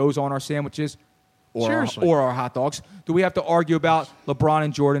about what goes on our sandwiches Seriously. or our hot dogs? Do we have to argue about LeBron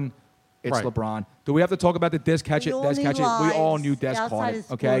and Jordan? It's Right. LeBron. Do we have to talk about the Des catch it? Des catch it. We all knew Des caught it.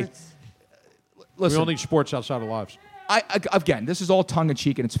 Okay. Listen, we all need sports outside of lives. Again, this is all tongue in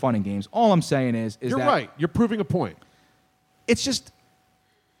cheek and it's fun and games. All I'm saying is You're that right. You're proving a point. it's just.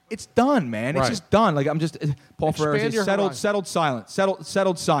 It's done, man. It's Right. just done. Like I'm just Paul Ferrer Expand your says, settled, horizon. settled silence,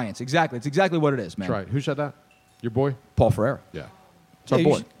 settled science. Exactly. It's exactly what it is, man. That's right. Who said that? Your boy? Paul Ferrer. Yeah. It's our Yeah,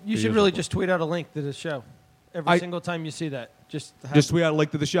 boy. You should really just tweet out a link to the show every single time you see that. Just tweet out a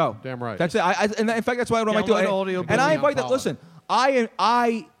link to the show. Damn right. That's it. And in fact, that's why I might do. Download audio And I Billy invite that. Unfollow. Listen,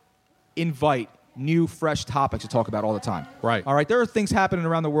 I invite new, fresh topics to talk about all the time. Right. All right. There are things happening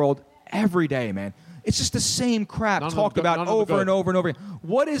around the world every day, man. It's just the same crap None of talked them good- about none of them over good. and over and over again.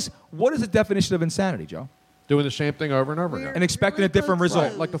 What is the definition of insanity, Joe? Doing the same thing over and over again. And expecting a different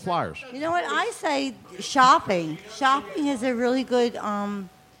result. Like the Flyers. You know what? I say shopping. Shopping is a really good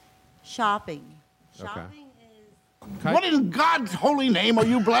shopping. Okay. What in God's holy name are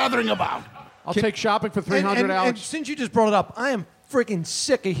you blathering about? I'll take shopping for $300, and Alex. since you just brought it up, I am freaking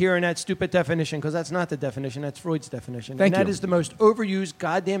sick of hearing that stupid definition because that's not the definition. That's Freud's definition. Thank and you. that is the most overused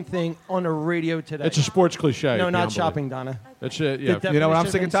goddamn thing on the radio today. It's a sports cliche. No, beyond not belief. shopping, Donna. That's it. Yeah. You know what I'm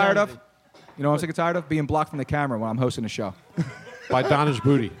sick definition and tired of? insanity. You know what I'm sick and tired of? Being blocked from the camera when I'm hosting a show. By Donna's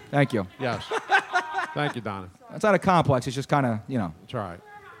booty. Thank you. Yes. Thank you, Donna. That's not a complex. It's just kind of, It's all right.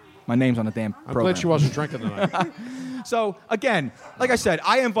 my name's on the damn I'm program. glad she wasn't drinking tonight. So, again, like I said,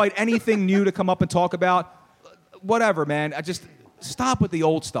 I invite anything new to come up and talk about. Whatever, man. I just stop with the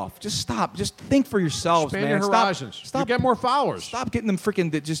old stuff. Just stop. Just think for yourselves, Expand man. your horizons. Stop. You get more followers. Stop getting them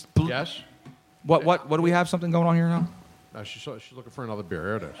freaking just. Yes. What do we have something going on here now? No, she's looking for another beer.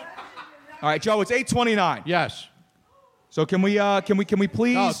 Here it is. All right, Joe. It's 8:29. Yes. So can we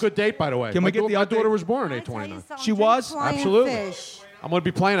please? Oh, good date, by the way. Can we get the my update? daughter was born at 8:29. She was? Flying Absolutely. Fish. I'm going to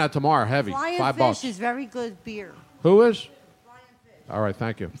be playing that tomorrow. Heavy. Flying $5. Fish is very good beer. Who is? All right,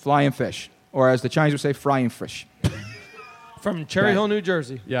 thank you. Flying fish, or as the Chinese would say, frying fish. From Cherry Hill, New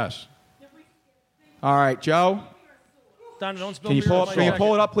Jersey. Yes. All right, Joe. Donna, don't spill Can you beer pull on up? my Can you jacket.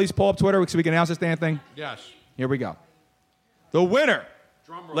 pull it up, please? Pull up Twitter so we can announce this damn thing. Yes. Here we go. The winner,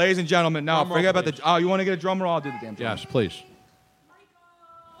 ladies and gentlemen. No, Drum roll, forget about please. the. Oh, you want to get a drum roll? I'll do the damn drum. Yes, please.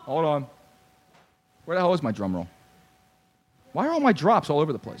 Hold on. Where the hell is my drum roll? Why are all my drops all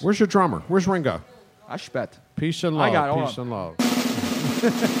over the place? Where's your drummer? Where's Ringo? I spet. Peace and love. I got it. Hold Peace on. and love.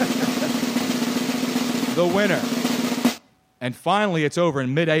 The winner. And finally, it's over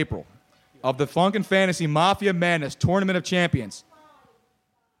in mid-April of the Funkin' Fantasy Mafia Madness Tournament of Champions.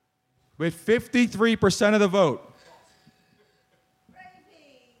 With 53% of the vote.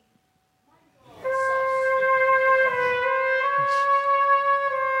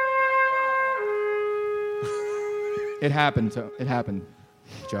 It happened,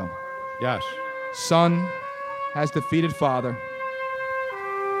 Joe. Yes. Son has defeated father.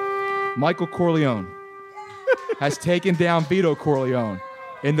 Michael Corleone has taken down Vito Corleone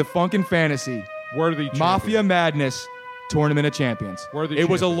in the Funkin' Fantasy Worthy Mafia Madness Tournament of Champions. Worthy It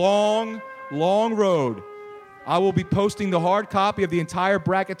was a champion. long, long road. I will be posting the hard copy of the entire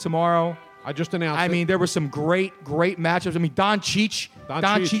bracket tomorrow. I just announced I it. mean, there were some great matchups. I mean, Don Cheech. Don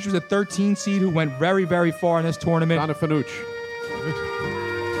Don Cheech. Cheech was a 13 seed who went very, very far in this tournament. Donna Fanucci.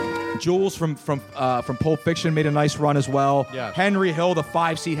 Jules from Pulp Fiction made a nice run as well. Yes. Henry Hill, the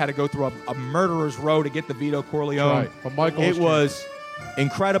 5 seed, had to go through a murderer's row to get the Vito Corleone. That's right. But Michael it was was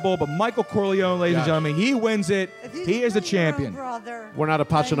incredible. But Michael Corleone, ladies and Yes. gentlemen, he wins it. He is the champion. We're not a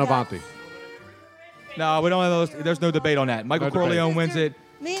Passanovanti. No, we don't have those. There's no debate on that. Michael No debate. Corleone wins it.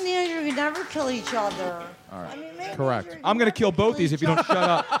 Me and Andrew can never kill each other. All right. I mean, maybe Correct. I'm going to kill both these if you don't shut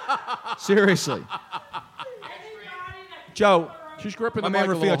up. Seriously. Joe. She's gripping My the man mic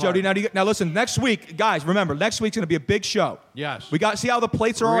a Rafael. little Joe, hard. now listen, next week, guys, remember, next week's going to be a big show. Yes. We got, see how the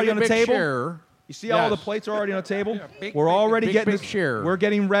plates are We're already on getting the a big table? share. You see how all the Yes. plates are already on the table? big, We're already big, getting big this- share. We're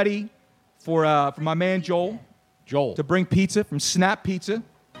getting ready for my man Joel to bring pizza from Snap Pizza.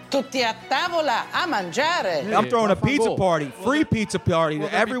 Tutti a tavola a mangiare. I'm throwing a pizza party, free pizza party to will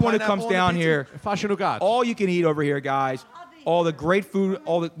there be everyone who pineapple comes on the down pizza? here. All you can eat over here, guys. All the great food,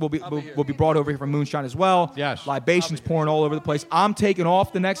 all that will be brought over here from Moonshine as well. Yes. Libations pouring all over the place. I'm taking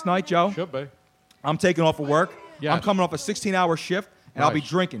off the next night, Joe. Should be. I'm taking off of work. Yes. I'm coming off a 16-hour shift, and I'll be Nice.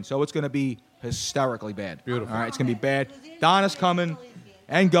 drinking, so it's going to be hysterically bad. Beautiful. All right, it's going to be bad. Donna's coming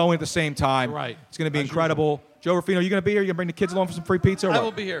and going at the same time. Right. It's going to be incredible. Joe Ruffino, are you going to be here? You going to bring the kids along for some free pizza? Or I what?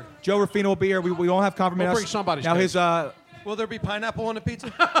 will be here. Joe Ruffino will be here. We don't have confirmation. We'll bring somebody's Now kids. his Will there be pineapple on the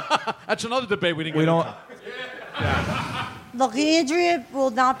pizza? That's another debate we didn't we get don't. Look, Andrea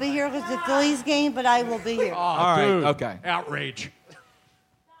will not be here because of the Phillies game, but I will be here. All right. Dude. Okay. Outrage.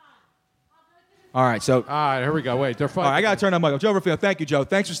 All right. So. All right, here we go. Wait, they're All fighting. right, I got to turn on Michael. Joe Ruffino, thank you, Joe.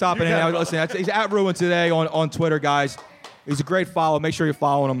 Thanks for stopping in. You got it, Now, listen, he's at Ruin today on Twitter, guys. He's a great follow. Make sure you're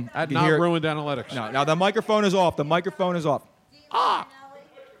following him. At You Not can hear- Ruined Analytics. No, now the microphone is off. The microphone is off.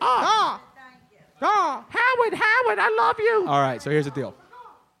 Howard, I love you. All right, so here's the deal.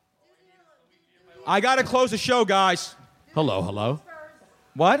 I got to close the show, guys. Hello.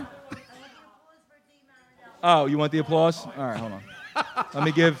 What? Oh, you want the applause? All right, hold on. Let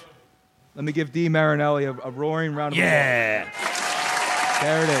me give Dee Marinelli a roaring round of applause. Yeah.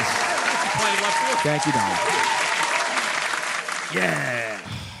 There it is. Thank you, Don. Yeah.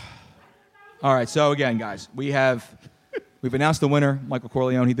 All right, so again, guys, we've announced the winner, Michael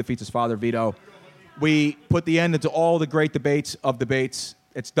Corleone. He defeats his father, Vito. We put the end into all the great debates of debates.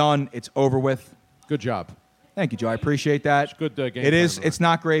 It's done. It's over with. Good job. Thank you, Joe. I appreciate that. It's good game It is. plan, It's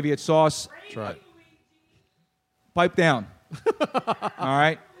not gravy. It's sauce. That's right. Pipe down. All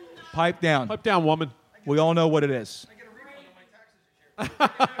right? Pipe down. Pipe down, woman. We all know what it is.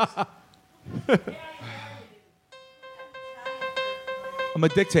 I'm a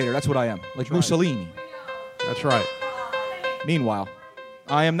dictator. That's what I am. Like right. Mussolini. That's right. Meanwhile,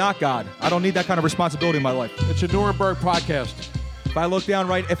 I am not God. I don't need that kind of responsibility in my life. It's a Nuremberg podcast. If I look down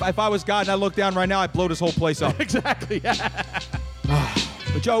if I was God and I look down right now, I'd blow this whole place up. Exactly.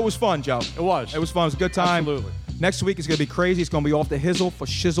 But Joe, it was fun, Joe. It was. It was fun. It was a good time. Absolutely. Next week is going to be crazy. It's going to be off the hizzle for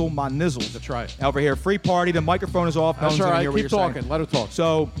shizzle my nizzles. That's right. Over here, free party. The microphone is off. No That's one's all gonna right. hear what Keep you're talking. saying. Let her talk.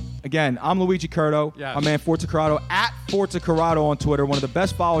 So, again, I'm Luigi Curto. Yes. My man Forza Corrado at Forza Corrado on Twitter. One of the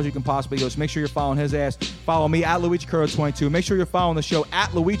best followers you can possibly go. So make sure you're following his ass. Follow me at Luigi Curto 22. Make sure you're following the show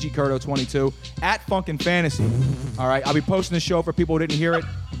at Luigi Curto 22 at Funkin' Fantasy. All right. I'll be posting the show for people who didn't hear it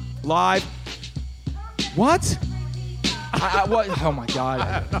live. What? What? Oh my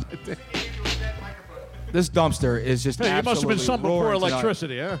God. This dumpster is just Hey, you must have been absolutely something before roaring tonight.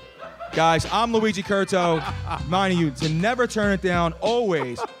 electricity, huh? Guys, I'm Luigi Curto. Reminding you to never turn it down,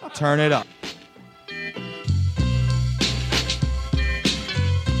 always turn it up.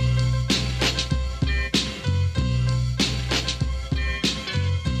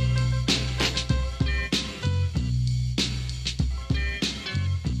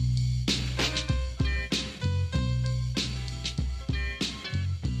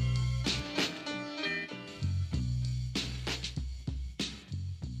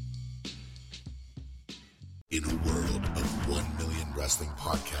 In a world of 1 million wrestling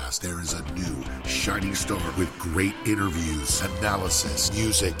podcasts, there is a new shining star with great interviews, analysis,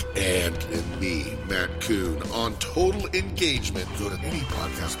 music, and me, Matt Coon, on total engagement. Go to any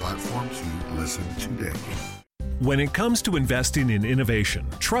podcast platform to listen today. When it comes to investing in innovation,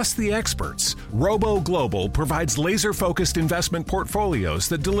 trust the experts. Robo Global provides laser-focused investment portfolios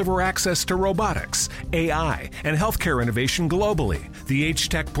that deliver access to robotics, AI, and healthcare innovation globally. The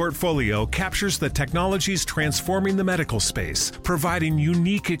H-Tech portfolio captures the technologies transforming the medical space, providing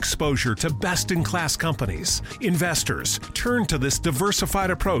unique exposure to best-in-class companies. Investors, turn to this diversified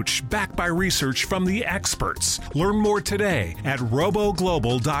approach backed by research from the experts. Learn more today at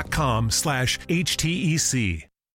roboglobal.com/HTEC.